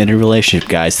find a committed relationship,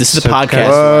 guys. This is a podcast.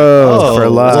 Whoa, for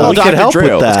It's love. called we could Dr. help Drew.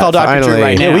 with that. It's called Dr. Drew Finally.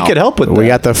 right now. Yeah, we could help with that. We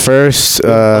got the first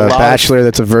lot of- bachelor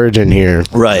that's a virgin here.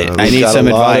 Right. I We've need got some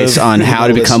a lot advice of on how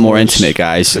to become more listeners. intimate,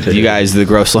 guys. You guys, the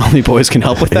Gross Lonely Boys, can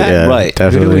help with that. Yeah, Right.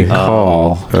 definitely.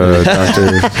 Call.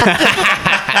 Doctor.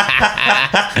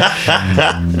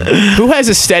 Who has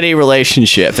a steady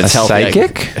relationship that's A healthy?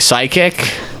 psychic? A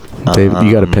psychic?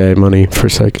 You got to pay money for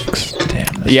psychics.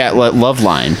 Yeah, love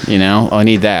line, you know? I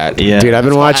need that. Yeah. Dude, I've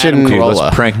been watching. Adam Dude, Carolla.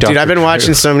 let's prank Dude, Dr. I've been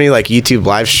watching so many like YouTube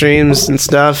live streams and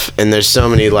stuff, and there's so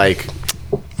many like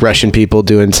Russian people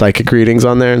doing psychic readings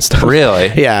on there and stuff.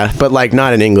 Really? Yeah, but like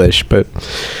not in English. But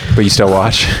But you still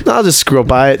watch? I'll just scroll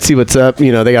by it, see what's up.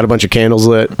 You know, they got a bunch of candles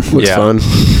lit. Looks Yeah. fun.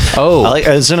 Oh,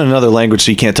 It's in another language,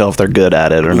 so you can't tell if they're good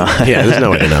at it or not. Yeah, there's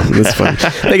no way to know. It's fun.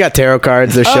 They got tarot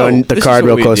cards. They're showing the This card is what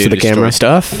real we close do to the destroy camera.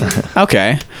 Stuff.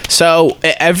 Okay. So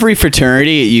every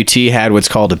fraternity at UT had what's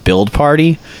called a build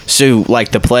party. So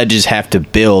like the pledges have to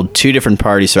build 2 different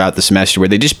parties throughout the semester where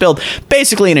they just build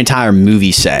basically an entire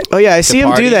movie set. Oh yeah, I see them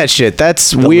party. do that shit.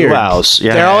 That's weird. luau's,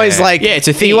 yeah. They're always like, Yeah, it's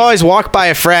a theme. You always walk by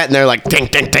a frat and they're like, ding,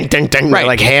 ding, ding, ding, ding. They're Right.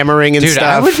 like hammering and dude, stuff.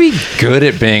 I would be good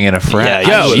at being in a frat.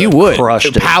 Yeah, Yo, you would.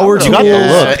 crushed it. Power You got the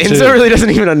tools. look, too. Enzo really doesn't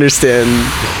even understand.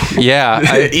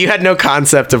 Yeah, You had no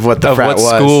concept of what the of frat what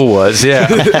was. school was. Yeah,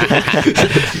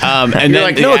 And You're then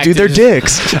like, the no, dude, they're actors-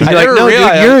 dicks. You're I like, never no, dude,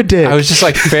 realized- you're a dick. I was just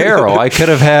like feral. I could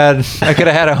have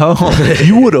had a home.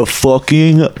 You would have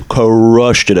fucking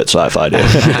crushed it at sci-fi, dude.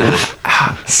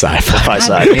 sci-fi.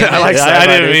 Sci-fi. I like I sci-fi,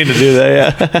 didn't dude. mean to do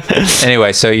that. Yeah.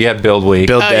 Anyway, so you have build week.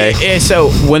 Build day. Yeah, so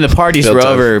when the parties Build were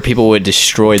time. over, people would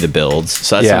destroy the builds.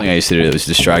 So that's Yeah. something I used to do that was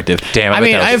destructive. Damn, I I bet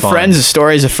mean, that was I have fun.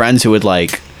 stories of friends who would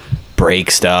like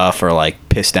break stuff or like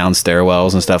piss down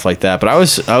stairwells and stuff like that. But I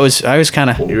was kind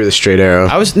of, You were the straight arrow.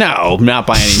 no, not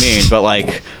by any means, but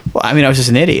like, well, I mean, I was just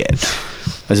an idiot.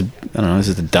 I don't know, this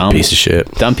is a dumb Piece of shit.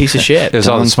 Dumb piece of shit. There's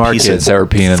all the smart Piece kids of that were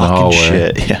peeing in the fucking hallway.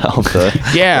 Shit. Yeah, all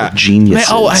the Yeah, geniuses.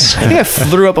 Man, I think I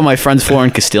threw up on my friend's floor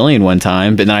in Castilian one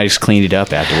time, but then I just cleaned it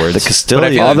up afterwards. The But I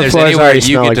Castilian. feel All like the there's floors anywhere already you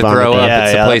smell get like to vomit. throw up,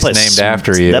 it's that a place named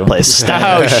after you. That place.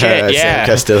 Oh shit! Yeah,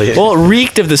 Castilian. Well, it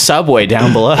reeked of the subway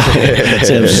down below.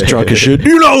 Tim's drunk as shit.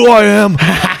 You know who I am.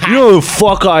 You know who the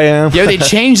fuck I am. Yo, they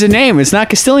changed the name. It's not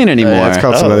Castilian anymore. Yeah, it's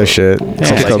called some other shit. It's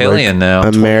called, Castilian now.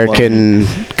 American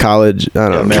college. I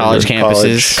don't know. college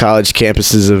campuses. College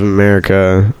campuses of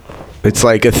America. It's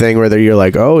like a thing where you're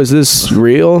like, oh, is this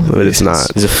real? But it's not.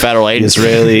 It's a federal The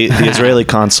agency. Israeli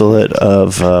consulate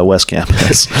of West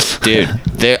Campus. Dude,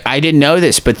 I didn't know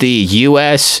this, but the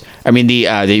U.S.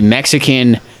 the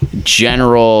Mexican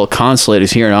General Consulate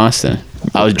is here in Austin.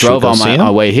 I drove go on see my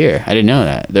him? way here. I didn't know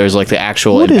that. There's like the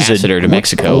actual What is it? ambassador to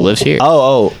Mexico lives here.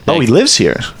 Oh, he lives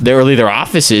here. There are their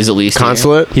offices at least. here.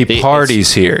 Consulate? He It's-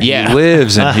 parties here. Yeah. He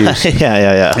lives in Houston.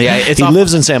 Yeah. Yeah, it's he off-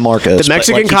 lives in San Marcos. The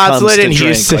Mexican but, like, he comes consulate to in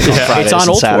drink, Houston. like, on Yeah. Fridays It's on and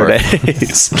Old Port.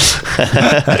 Saturdays.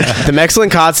 The Mexican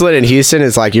consulate in Houston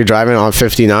is like you're driving on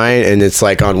 59, and it's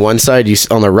like on one side,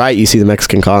 on the right, you see the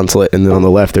Mexican consulate, and then on the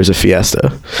left, there's a Fiesta,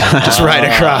 just right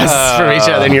across from each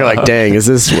other. And you're like, dang, is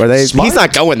this where they? Smart He's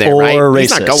not going there, right? or He's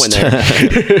not going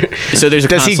racist? there. So there's a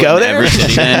Does he consulate go in there? every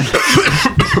city then?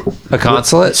 A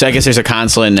consulate? So I guess there's a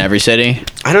consulate in every city.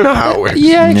 I don't know how it works.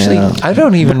 Yeah, actually, Yeah. I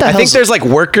don't even. I think there's like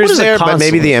workers what is a there, but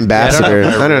maybe the consulate? ambassador.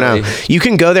 I don't know. I don't know. You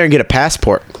can go there and get a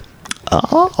passport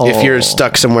Oh. if you're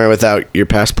stuck somewhere without your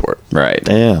passport. Right.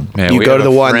 Damn. Man, you we go have to the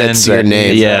a one friend that's your that name.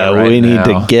 needs Yeah, that right we need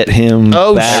now. to get him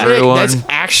Oh back. shit! Everyone- That's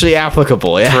actually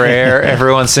applicable. Yeah. Prayer.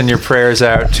 Everyone send your prayers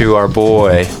out to our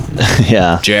boy.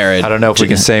 Yeah. Jared. I don't know if we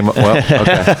can say. Well,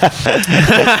 okay.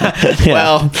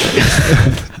 Well,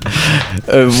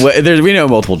 we know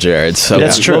multiple Jareds, so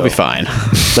That's true. We'll be fine.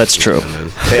 That's true.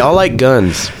 They all like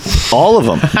guns. All of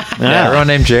them. Yeah, everyone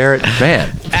named Jarrett.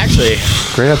 Man, Actually,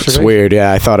 great It's observation. weird.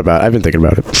 Yeah, I've been thinking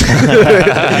about it.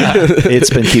 It's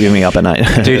been keeping me up at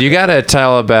night. Dude, you got to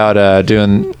tell about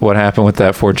doing what happened with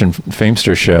that Fortune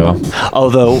Famester show. Oh,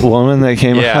 the woman that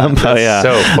came Yeah, up? Oh, that's yeah.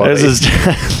 so funny.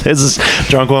 There's this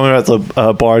drunk woman at the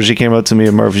bar. She came up to me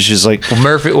and Murphy. She's like,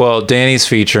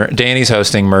 Danny's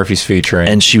hosting, Murphy's featuring.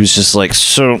 and she was just like,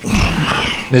 so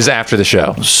This is after the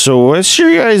show. what's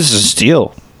your guys'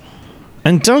 deal?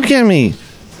 And don't give me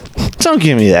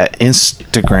that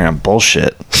Instagram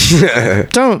bullshit.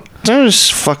 don't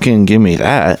just fucking give me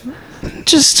that.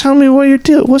 Just tell me what your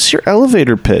deal. What's your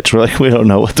elevator pitch? We're like, we don't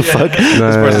know what the fuck this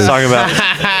person's talking about.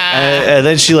 and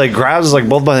then she like grabs like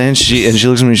both by the hand. And she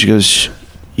looks at me. And she goes,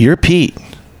 "You're Pete.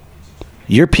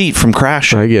 You're Pete from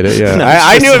Crash." I get it. Yeah, No,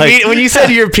 I it's knew just it. like- When you said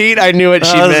you're Pete, I knew what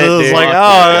she I meant. was dude. like,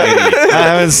 I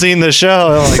haven't seen the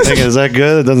show. I'm like thinking, is that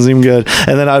good? It doesn't seem good.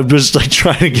 And then I was like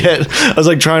trying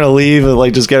to leave and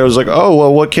like just get. I was like, oh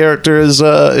well, what character is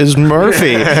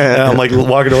Murphy? And I'm like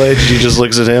walking away. And she just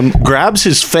looks at him, grabs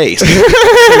his face,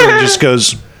 and just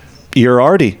goes, "You're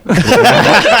Artie."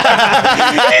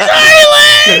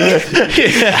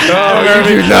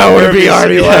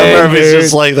 Murphy's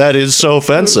just like, that is so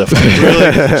offensive.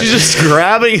 Really, she's just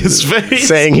grabbing his face,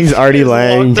 saying he's Artie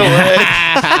Lang. walked away.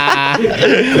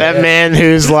 That man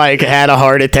who's like had a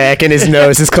heart attack and his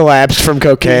nose has collapsed from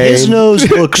cocaine. His nose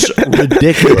looks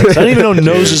ridiculous. I didn't even know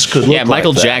noses could look yeah,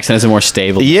 Michael like that. Jackson has a more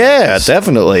stable. Yeah,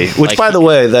 definitely. Which, Like- by the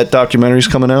way, that documentary's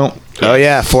coming out. Oh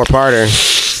yeah, 4-parter.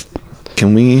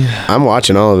 Can we? I'm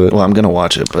watching all of it. Well, I'm gonna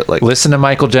watch it, but like, Listen to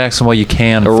Michael Jackson while you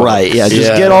can. right? Yeah,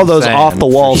 just Yeah. get all those Same, off the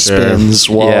wall for sure. spins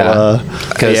while. Yeah.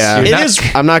 Because Yeah, It is-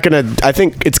 I'm not gonna. I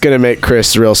think it's gonna make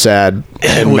Chris real sad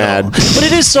and mad. But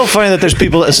it is so funny that there's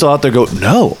people that still out there go,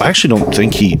 no, I actually don't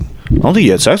think he. I don't think he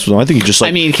had sex with them. I think he just like.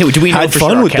 I mean, do we know had for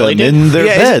fun sure with Kelly them did? in their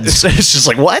Yeah, beds? It's just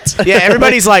like what? Yeah,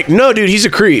 everybody's like, no, dude, he's a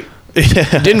creep.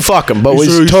 Didn't fuck him, but was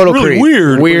He's total really creep.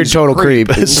 weird, but Weird he's total a creep.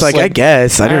 creep. It's It's like, like, I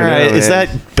guess. I don't All know. right, is man.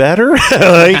 that better?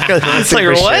 Like, it's like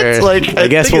For what? sure. Like I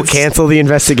guess think we'll it's- cancel the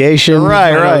investigation.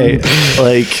 Right.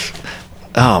 Like,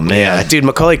 oh man, Dude,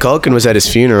 Macaulay Culkin was at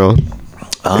his funeral.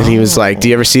 And he was like, "Do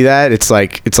you ever see that? It's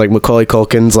like Macaulay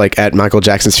Culkin's like at Michael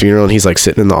Jackson's funeral, and he's like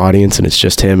sitting in the audience, and it's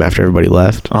just him after everybody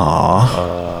left.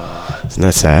 Aw. Isn't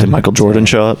that sad? Did Michael Jordan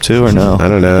show up too, or no? I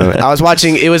don't know. I was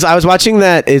watching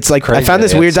that. It's like I Crazy found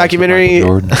this they had weird sex with documentary Michael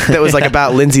Jordan. that was like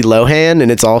about Lindsay Lohan, and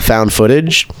it's all found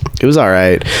footage. It was all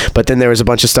right, but then there was a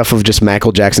bunch of stuff of just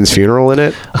Michael Jackson's funeral in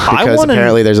it because wanna-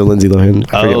 apparently there's a Lindsay Lohan.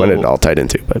 I forget what Oh. it all tied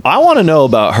into, but I want to know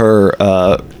about her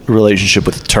relationship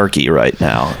with Turkey right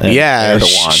now. and yeah,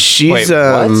 Erdogan. she's Wait,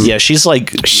 what? Yeah, she's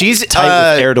like she's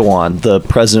tight with Erdogan, the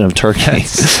president of Turkey.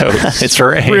 so It's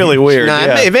strange. really weird. Nah,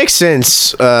 yeah. it makes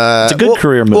sense. It's a good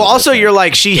career move, Well, also I think. you're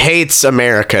like she hates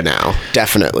America now,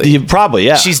 definitely. You probably,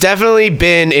 yeah. She's definitely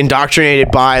been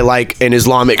indoctrinated by like an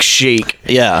Islamic sheikh.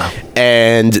 yeah.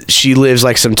 And she lives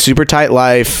like some super tight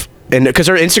life, and because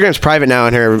her Instagram's private now,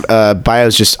 and her bio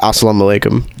is just assalamu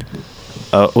alaikum.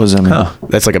 What does that mean?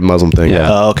 That's like a Muslim thing. Yeah.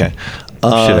 Oh, okay.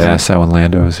 Should have asked that when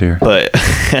Lando was here. But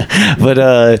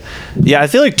yeah, I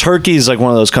feel like Turkey is like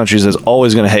one of those countries that's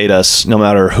always going to hate us no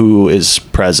matter who is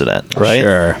president, right?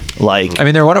 Sure. Like, I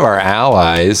mean, they're one of our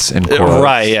allies in quotes.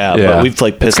 right, yeah, but we've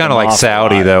like pissed It's kind of them like off a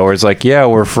Saudi lot. though, where it's like, yeah,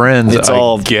 we're friends. It's I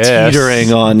all guess.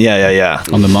 teetering on, yeah.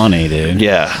 On the money, dude.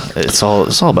 Yeah, it's all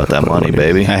about that money,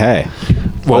 baby. Hey.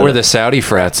 What were the Saudi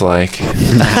frats like?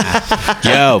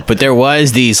 Yo, but there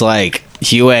was these like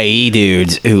UAE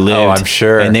dudes who lived. I'm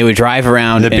sure. And they would drive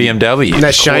around The in BMW.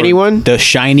 That shiny one. the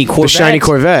shiny Corvette. shiny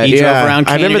Corvette, He yeah. drove around.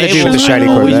 I remember the Canada. dude with the shiny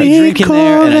Always Corvette. be drinking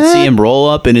there, and I'd see him roll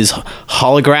up in his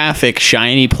holographic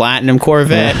shiny platinum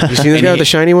Corvette. You seen this And guy with the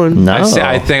shiny one? No.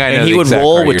 I think I know. And he the would exact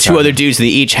roll car with you're two talking other about. dudes. They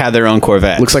each had their own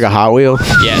Corvette. Looks like a Hot Wheel.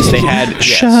 Yes, they had. Yes,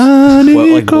 Shiny what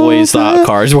like boys thought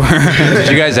cars were.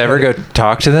 Did you guys ever go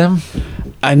talk to them?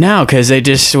 No, because they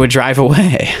just would drive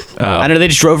away. I don't know. They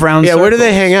just drove around. Yeah, where do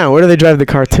they circles. hang out? Where do they drive the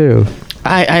car to?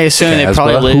 I assume they Casbah?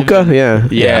 probably live. Hookah? Yeah.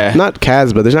 Yeah. Not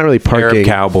Casbah. There's not really Arab parking.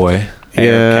 cowboy.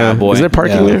 Yeah. Cowboy. Is there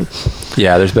parking Yeah. there?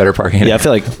 Yeah, there's better parking. Yeah, I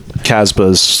feel like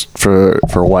Casbah's for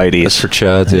whiteys. That's for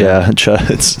chuds. Yeah,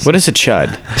 chuds. What is a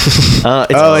chud?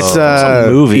 It's a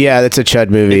movie. Yeah, that's a chud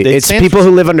movie. It It's stands people who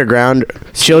live underground,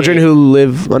 children who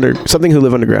live under something who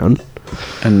live underground.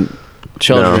 And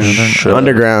children.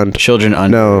 Underground. Children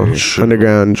under. No,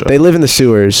 underground. They live in the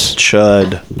sewers.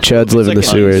 Chud. Chuds live in the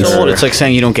sewers. Unsold. It's like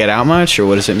saying you don't get out much, or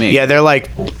what does it mean? Yeah, they're like,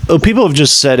 Oh, people have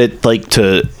just said it like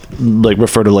to like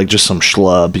refer to like just some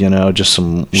schlub, you know, just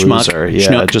some Schmuck. loser. Yeah,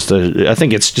 Schnook. just I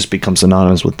think it's just become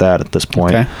synonymous with that at this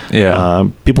point. Okay. Yeah.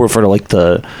 People refer to like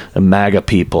the MAGA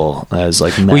people as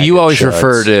like. Well, you MAGA always chuds.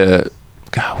 refer to.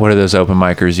 God, what are those open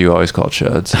micers you always call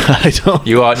chuds? I don't.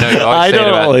 You always I say it don't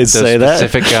about always those say that.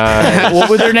 specific guys. What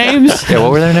were their names? Yeah,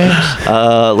 what were their names?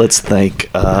 Let's think.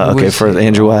 Okay, is for he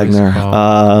Andrew always Wagner,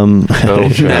 Total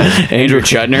chud. Andrew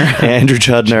Chudner. Andrew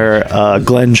Chudner,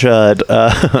 Glenn Chud,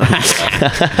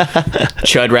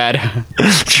 Chudrad.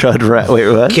 Chud.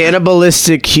 Wait, what?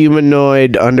 cannibalistic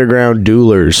humanoid underground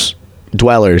dwellers.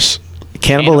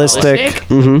 Cannibalistic.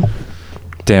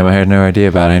 Damn, I had no idea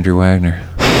about Andrew Wagner.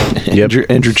 Andrew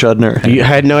Chudner. You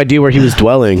had no idea where he was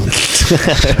dwelling.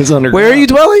 It's underground. Where are you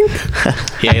dwelling?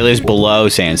 Yeah, he lives below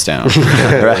Sandstone.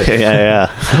 Right.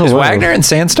 Yeah. Is Wagner in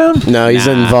Sandstone? No, he's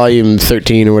in volume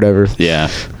 13 or whatever. Yeah.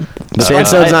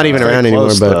 Sandstone's not even very around anymore,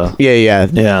 close, but though. yeah.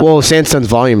 Yeah. Well, Sandstone's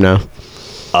volume now.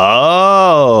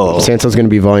 Oh. Sandstone's gonna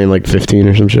be volume like 15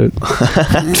 or some shit.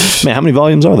 Man, how many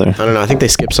volumes are there? I don't know. I think they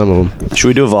skipped some of them. Should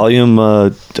we do a volume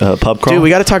pub crawl? Dude, we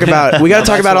got to talk about all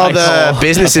what I the call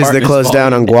businesses that apartments closed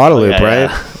down on volume. Guadalupe, Yeah,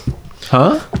 right?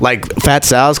 Huh? Like Fat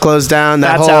Sal's closed down.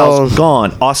 That Fat whole Sal's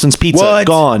gone. Austin's Pizza What?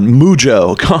 gone.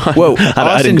 Mujo gone. Whoa,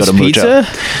 I didn't go to Austin's Mujo. Pizza?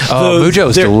 Oh,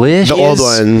 Mujo's delicious. the old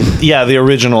one. Yeah, the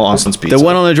original Austin's Pizza. The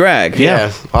one on the drag.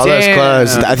 Yeah, all those Damn.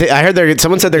 closed. I heard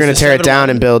someone said they're going to tear it down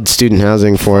and build student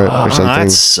housing for it or something.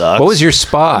 That sucks. What was your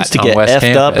spot to on get West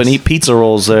effed up Campus? and eat pizza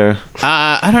rolls there?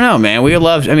 I don't know, man. We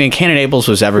loved. I mean, Cannon Abel's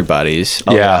was everybody's.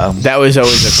 Yeah. That was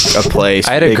always a place.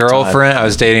 I had a Big girlfriend. I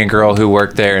was dating a girl who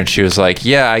worked there, and she was like,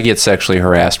 "Yeah, I get sexual sexually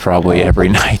harassed probably every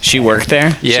night. She worked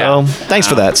there. Yeah. So thanks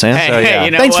for that, Sam. Hey, So, yeah.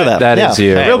 you know Thanks for what? that. That is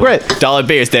you. Real great. $1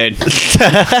 beers, dude. Two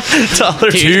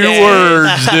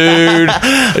words, dude.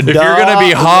 If you're gonna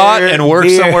be hot and work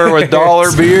somewhere with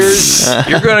dollar beers,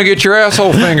 you're gonna get your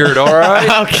asshole fingered. All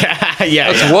right. Okay.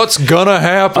 Yeah. That's what's gonna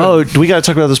happen. Oh, we got to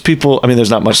talk about those people. I mean, there's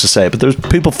not much to say, but there's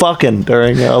people fucking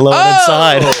during Alone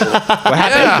Inside. What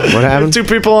happened? What happened? Two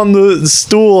people on the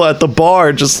stool at the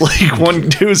bar, just like one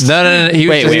dude's. No. He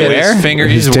was just getting where? his finger.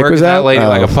 He's dick working was that out? lady Oh.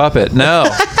 like a puppet. No.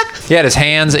 He had his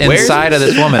hands inside of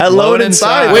this woman. Alone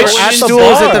Inside. Which At the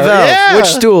stools at the bar, Valve? yeah. Which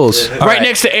stools? Right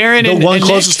next to Aaron The and one and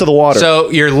closest to Nick. the water. So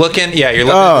you're looking at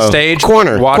the stage.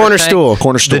 Corner water tank. stool.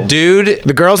 Corner stool. The dude.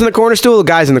 The girls in the corner stool, the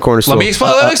guys in the corner stool. Let me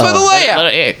explain the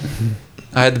layout. Hey,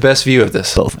 I had the best view of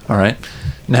this. Both. All right.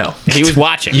 No. He was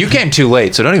watching. You came too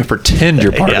late, so don't even pretend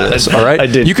you're part of this. All right. I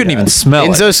did, You couldn't yeah. even smell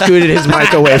Enzo it. scooted his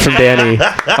mic away from Danny.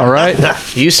 All right.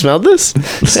 You smelled this?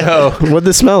 So What'd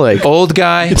this smell like? old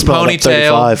guy, smelled like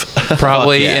ponytail, 35.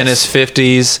 probably in his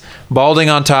 50s, balding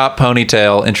on top,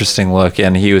 ponytail, interesting look.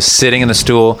 And he was sitting in the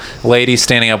stool, lady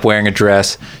standing up wearing a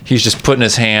dress. He's just putting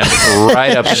his hand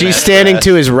right up. in She's that standing dress.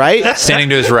 to his right? Standing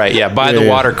to his right, yeah, by the Yeah.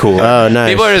 water cooler. Oh, nice.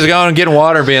 People are just going and getting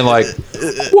water, being like,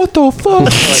 "What the fuck?"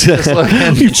 Like, just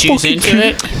looking. She's into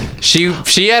it.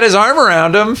 She had his arm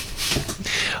around him.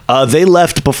 They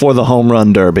left before the home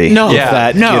run derby. No. If Yeah.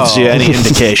 that No. gives you any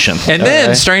indication. And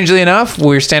then, strangely enough, we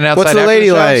were standing outside. What's the after lady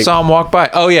show, like? Saw him walk by.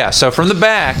 Oh yeah, so from the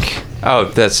back.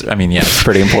 Oh, it's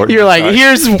pretty important. You're like, Sorry.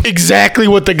 here's exactly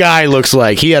what the guy looks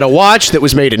like. He had a watch that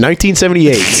was made in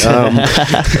 1978.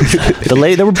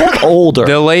 They were both older.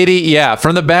 The lady, yeah,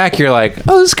 from the back, you're like,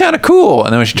 oh, this is kind of cool.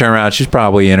 And then when she turned around, she's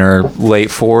probably in her late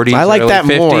 40s. I like early that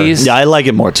more. 50s. Yeah, I like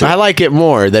it more too. I like it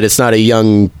more that it's not a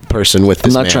young person with I'm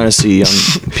this not man. trying to see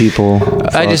young people.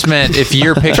 I just meant if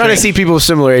you're picturing. trying to see people of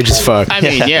similar ages fuck. I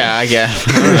mean, yeah, I guess.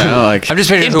 I don't know, like, I'm just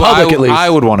picturing in who public, at least. I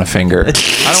would want to finger. I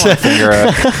don't want to finger a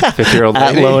 50-year-old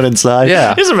At lady. low and inside.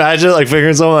 Yeah. Just imagine like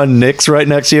figuring someone on Nick's right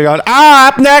next to you going,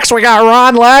 up next we got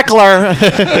Ron Leckler.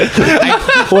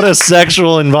 What a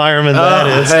sexual environment that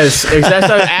is. that's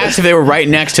why I asked if they were right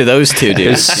next to those two It's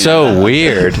dudes. so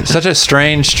weird. Such a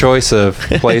strange choice of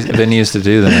venues to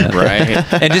do that.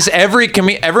 Right. And just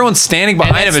everyone's standing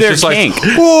behind him. That's It's just their like,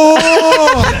 kink. whoa,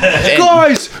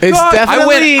 guys. It's guys.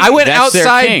 definitely- I went That's their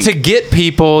outside kink. to get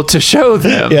people to show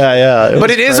them. Yeah.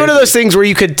 But it is one of those things where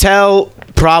you could tell,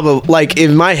 probably, like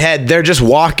in my head, they're just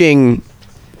walking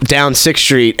down 6th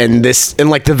Street, and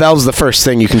like the Valve's the first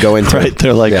thing you can go into. Right,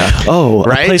 they're like, oh,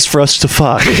 Right? a place for us to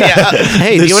fuck. Yeah.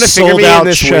 Hey, do you want to This figure me in sold-out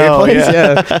this show, weird place?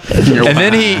 yeah. Yeah. And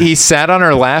then he sat on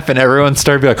her lap, and everyone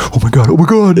started to be like, "Oh my god, oh my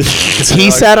god!" He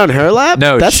sat on her lap?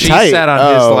 No, That's she tight. sat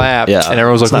on his lap, yeah. and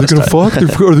everyone was like, "Are It's they not gonna as fuck?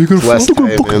 Are they gonna Less fuck? They're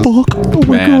gonna tight, fucking man. fuck! Oh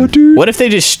my Man. god, dude!" What if they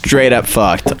just straight up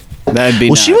fucked? That'd be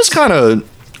Well, she nuts. was kind of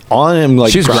on him,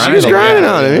 like She was She was grinding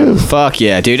on him. Yeah. Fuck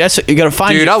yeah, dude. That's you gotta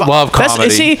find. Dude, I love comedy.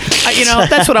 See,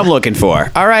 that's what I'm looking for.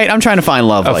 All right, I'm trying to find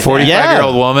love. A like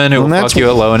 45-year-old woman who will that's fuck you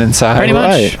at low and inside. Pretty much.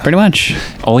 Right. Pretty much.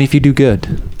 Only if you do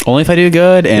good. Only if I do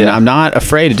good, and Yeah. I'm not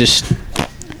afraid to just.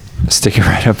 Stick it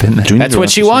right up in there. That's what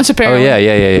she wants, Oh apparently.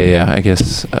 yeah. I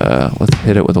guess let's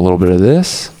hit it with a little bit of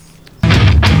this.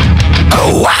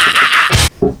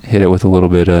 Hit it with a little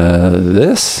bit of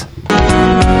this.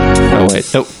 Oh wait.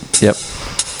 Nope. Yep.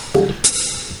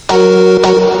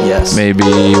 Yes. Maybe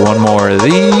one more of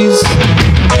these.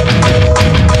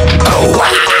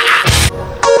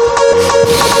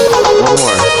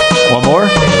 One more.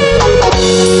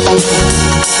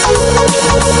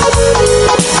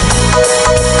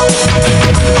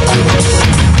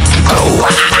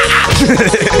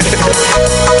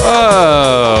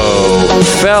 Oh,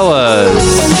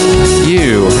 fellas,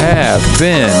 you have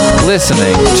been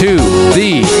listening to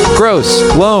the Gross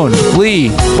Lonely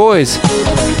Boys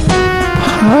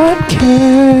podcast.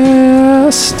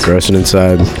 Gross and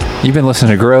inside. You've been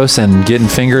listening to Gross and getting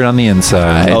fingered on the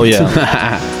inside. Oh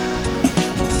yeah.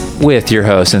 With your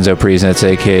host, Enzo Presents,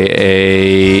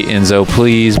 a.k.a. Enzo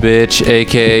Please Bitch,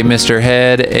 a.k.a. Mr.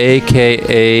 Head,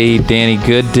 a.k.a. Danny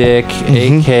Good Dick,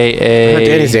 a.k.a.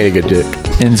 Danny's Danny good dick.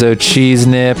 Enzo Cheese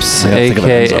Nips, I gotta think of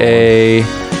an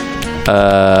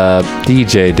a.k.a.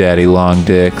 DJ Daddy Long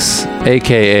Dicks,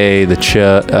 a.k.a. the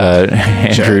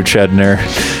Andrew Chudner.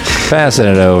 Passing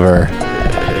it over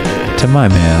to my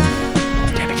man.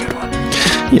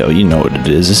 Yo, you know what it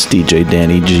is. It's DJ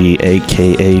Danny G,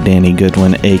 a.k.a. Danny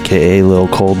Goodwin, a.k.a. Lil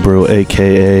Cold Brew,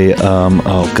 a.k.a.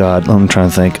 Oh, God, I'm trying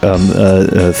to think.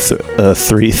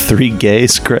 Three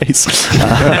Gays Grace.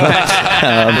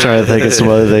 I'm trying to think of some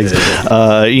other things.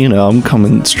 I'm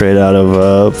coming straight out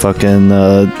of fucking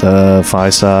Phi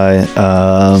Psi,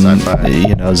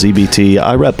 ZBT.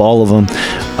 I rep all of them.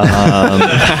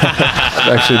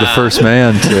 Actually, the first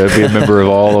man to be a member of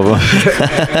all of them.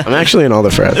 I'm actually in all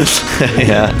the frets.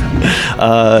 Yeah.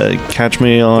 Catch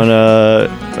me on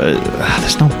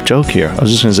there's no joke here. I was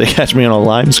just going to say catch me on a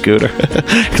Lime scooter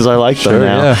because I like them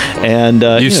now. Yeah. And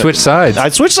You switch sides.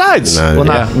 I'd switch sides. No,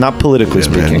 well, not politically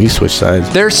speaking. Man, you switch sides.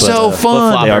 They're so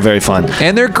fun. They are very fun.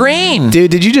 And they're green.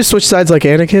 Dude, did you just switch sides like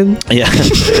Anakin? Yeah.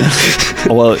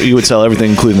 Well, you would sell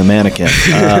everything, including the mannequin.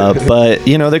 But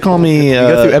they call me.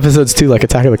 Go through episodes 2 like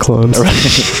Attack of the Clones.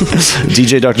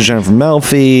 DJ Dr. Jennifer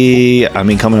Melfi. I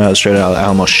mean, coming out straight out of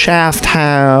Alamo Shaft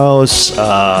House.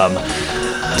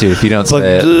 Dude, if you don't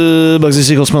say it, Bugsy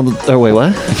Siegel smelled. Oh wait,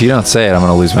 what? if you don't say it, I'm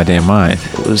gonna lose my damn mind.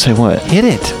 Say what? Hit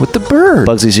it with the bird.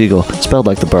 Bugsy Siegel, spelled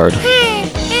like the bird.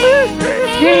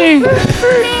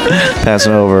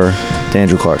 Passing over to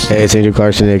Andrew Clarkson. Hey, it's Andrew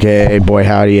Clarkson, a.k.a. Boy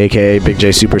Howdy, a.k.a. Big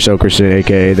J Super Soakerson,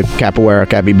 a.k.a. the Capoeira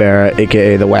Capybara,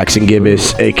 a.k.a. the Waxing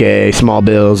Gibbous, a.k.a. Small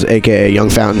Bills, a.k.a. Young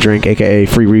Fountain Drink, a.k.a.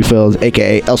 Free Refills,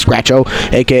 a.k.a. El Scratcho,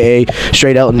 a.k.a.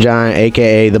 Straight Elton John,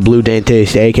 a.k.a. the Blue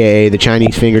Dentist, a.k.a. the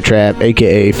Chinese Finger Trap,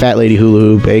 a.k.a. Fat Lady Hula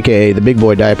Hoop, a.k.a. the Big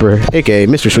Boy Diaper, a.k.a.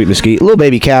 Mr. Sweet Mesquite, Little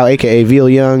Baby Cow, a.k.a. Veal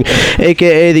Young,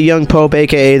 a.k.a. the Young Pope,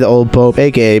 a.k.a. the Old Pope,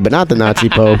 a.k.a. but not the Nazi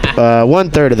Pope,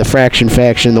 1/3 of the Fraction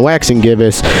Faction, the Waxing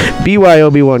Gibbous,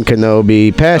 BYOB1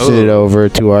 Kenobi, passing it over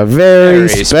to our very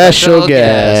special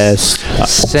guest,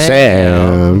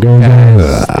 Sam.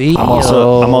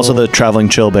 I'm also the traveling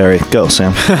chillberry. Go,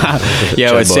 Sam.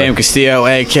 Yo, it's Sam Castillo,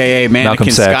 a.k.a. Mannequin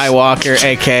Skywalker,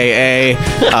 a.k.a.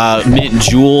 Mint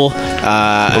Jewel,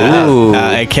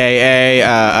 a.k.a.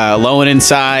 Lone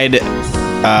Inside.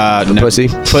 Pussy.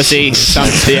 Pussy.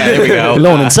 Yeah, there we go.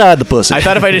 Alone inside the pussy. I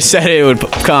thought if I just said it would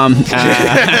come.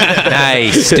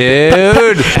 Nice, dude.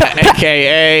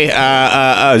 AKA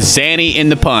Zanny in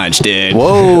the Punch, dude.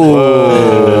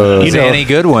 Whoa. Zanny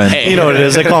Goodwin. You know what it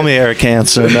is? They call me Eric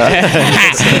Hansen.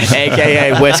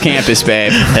 AKA West Campus,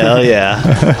 babe. Hell yeah.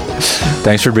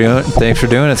 Thanks for doing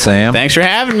it, Sam. Thanks for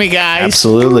having me, guys.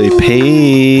 Absolutely.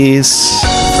 Peace.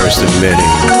 First of many.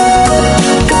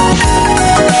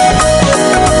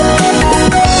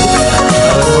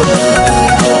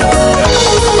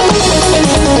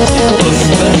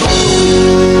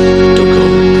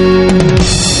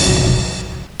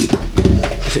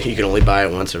 You can only buy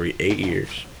it once every 8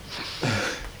 years.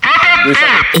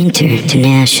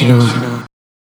 International.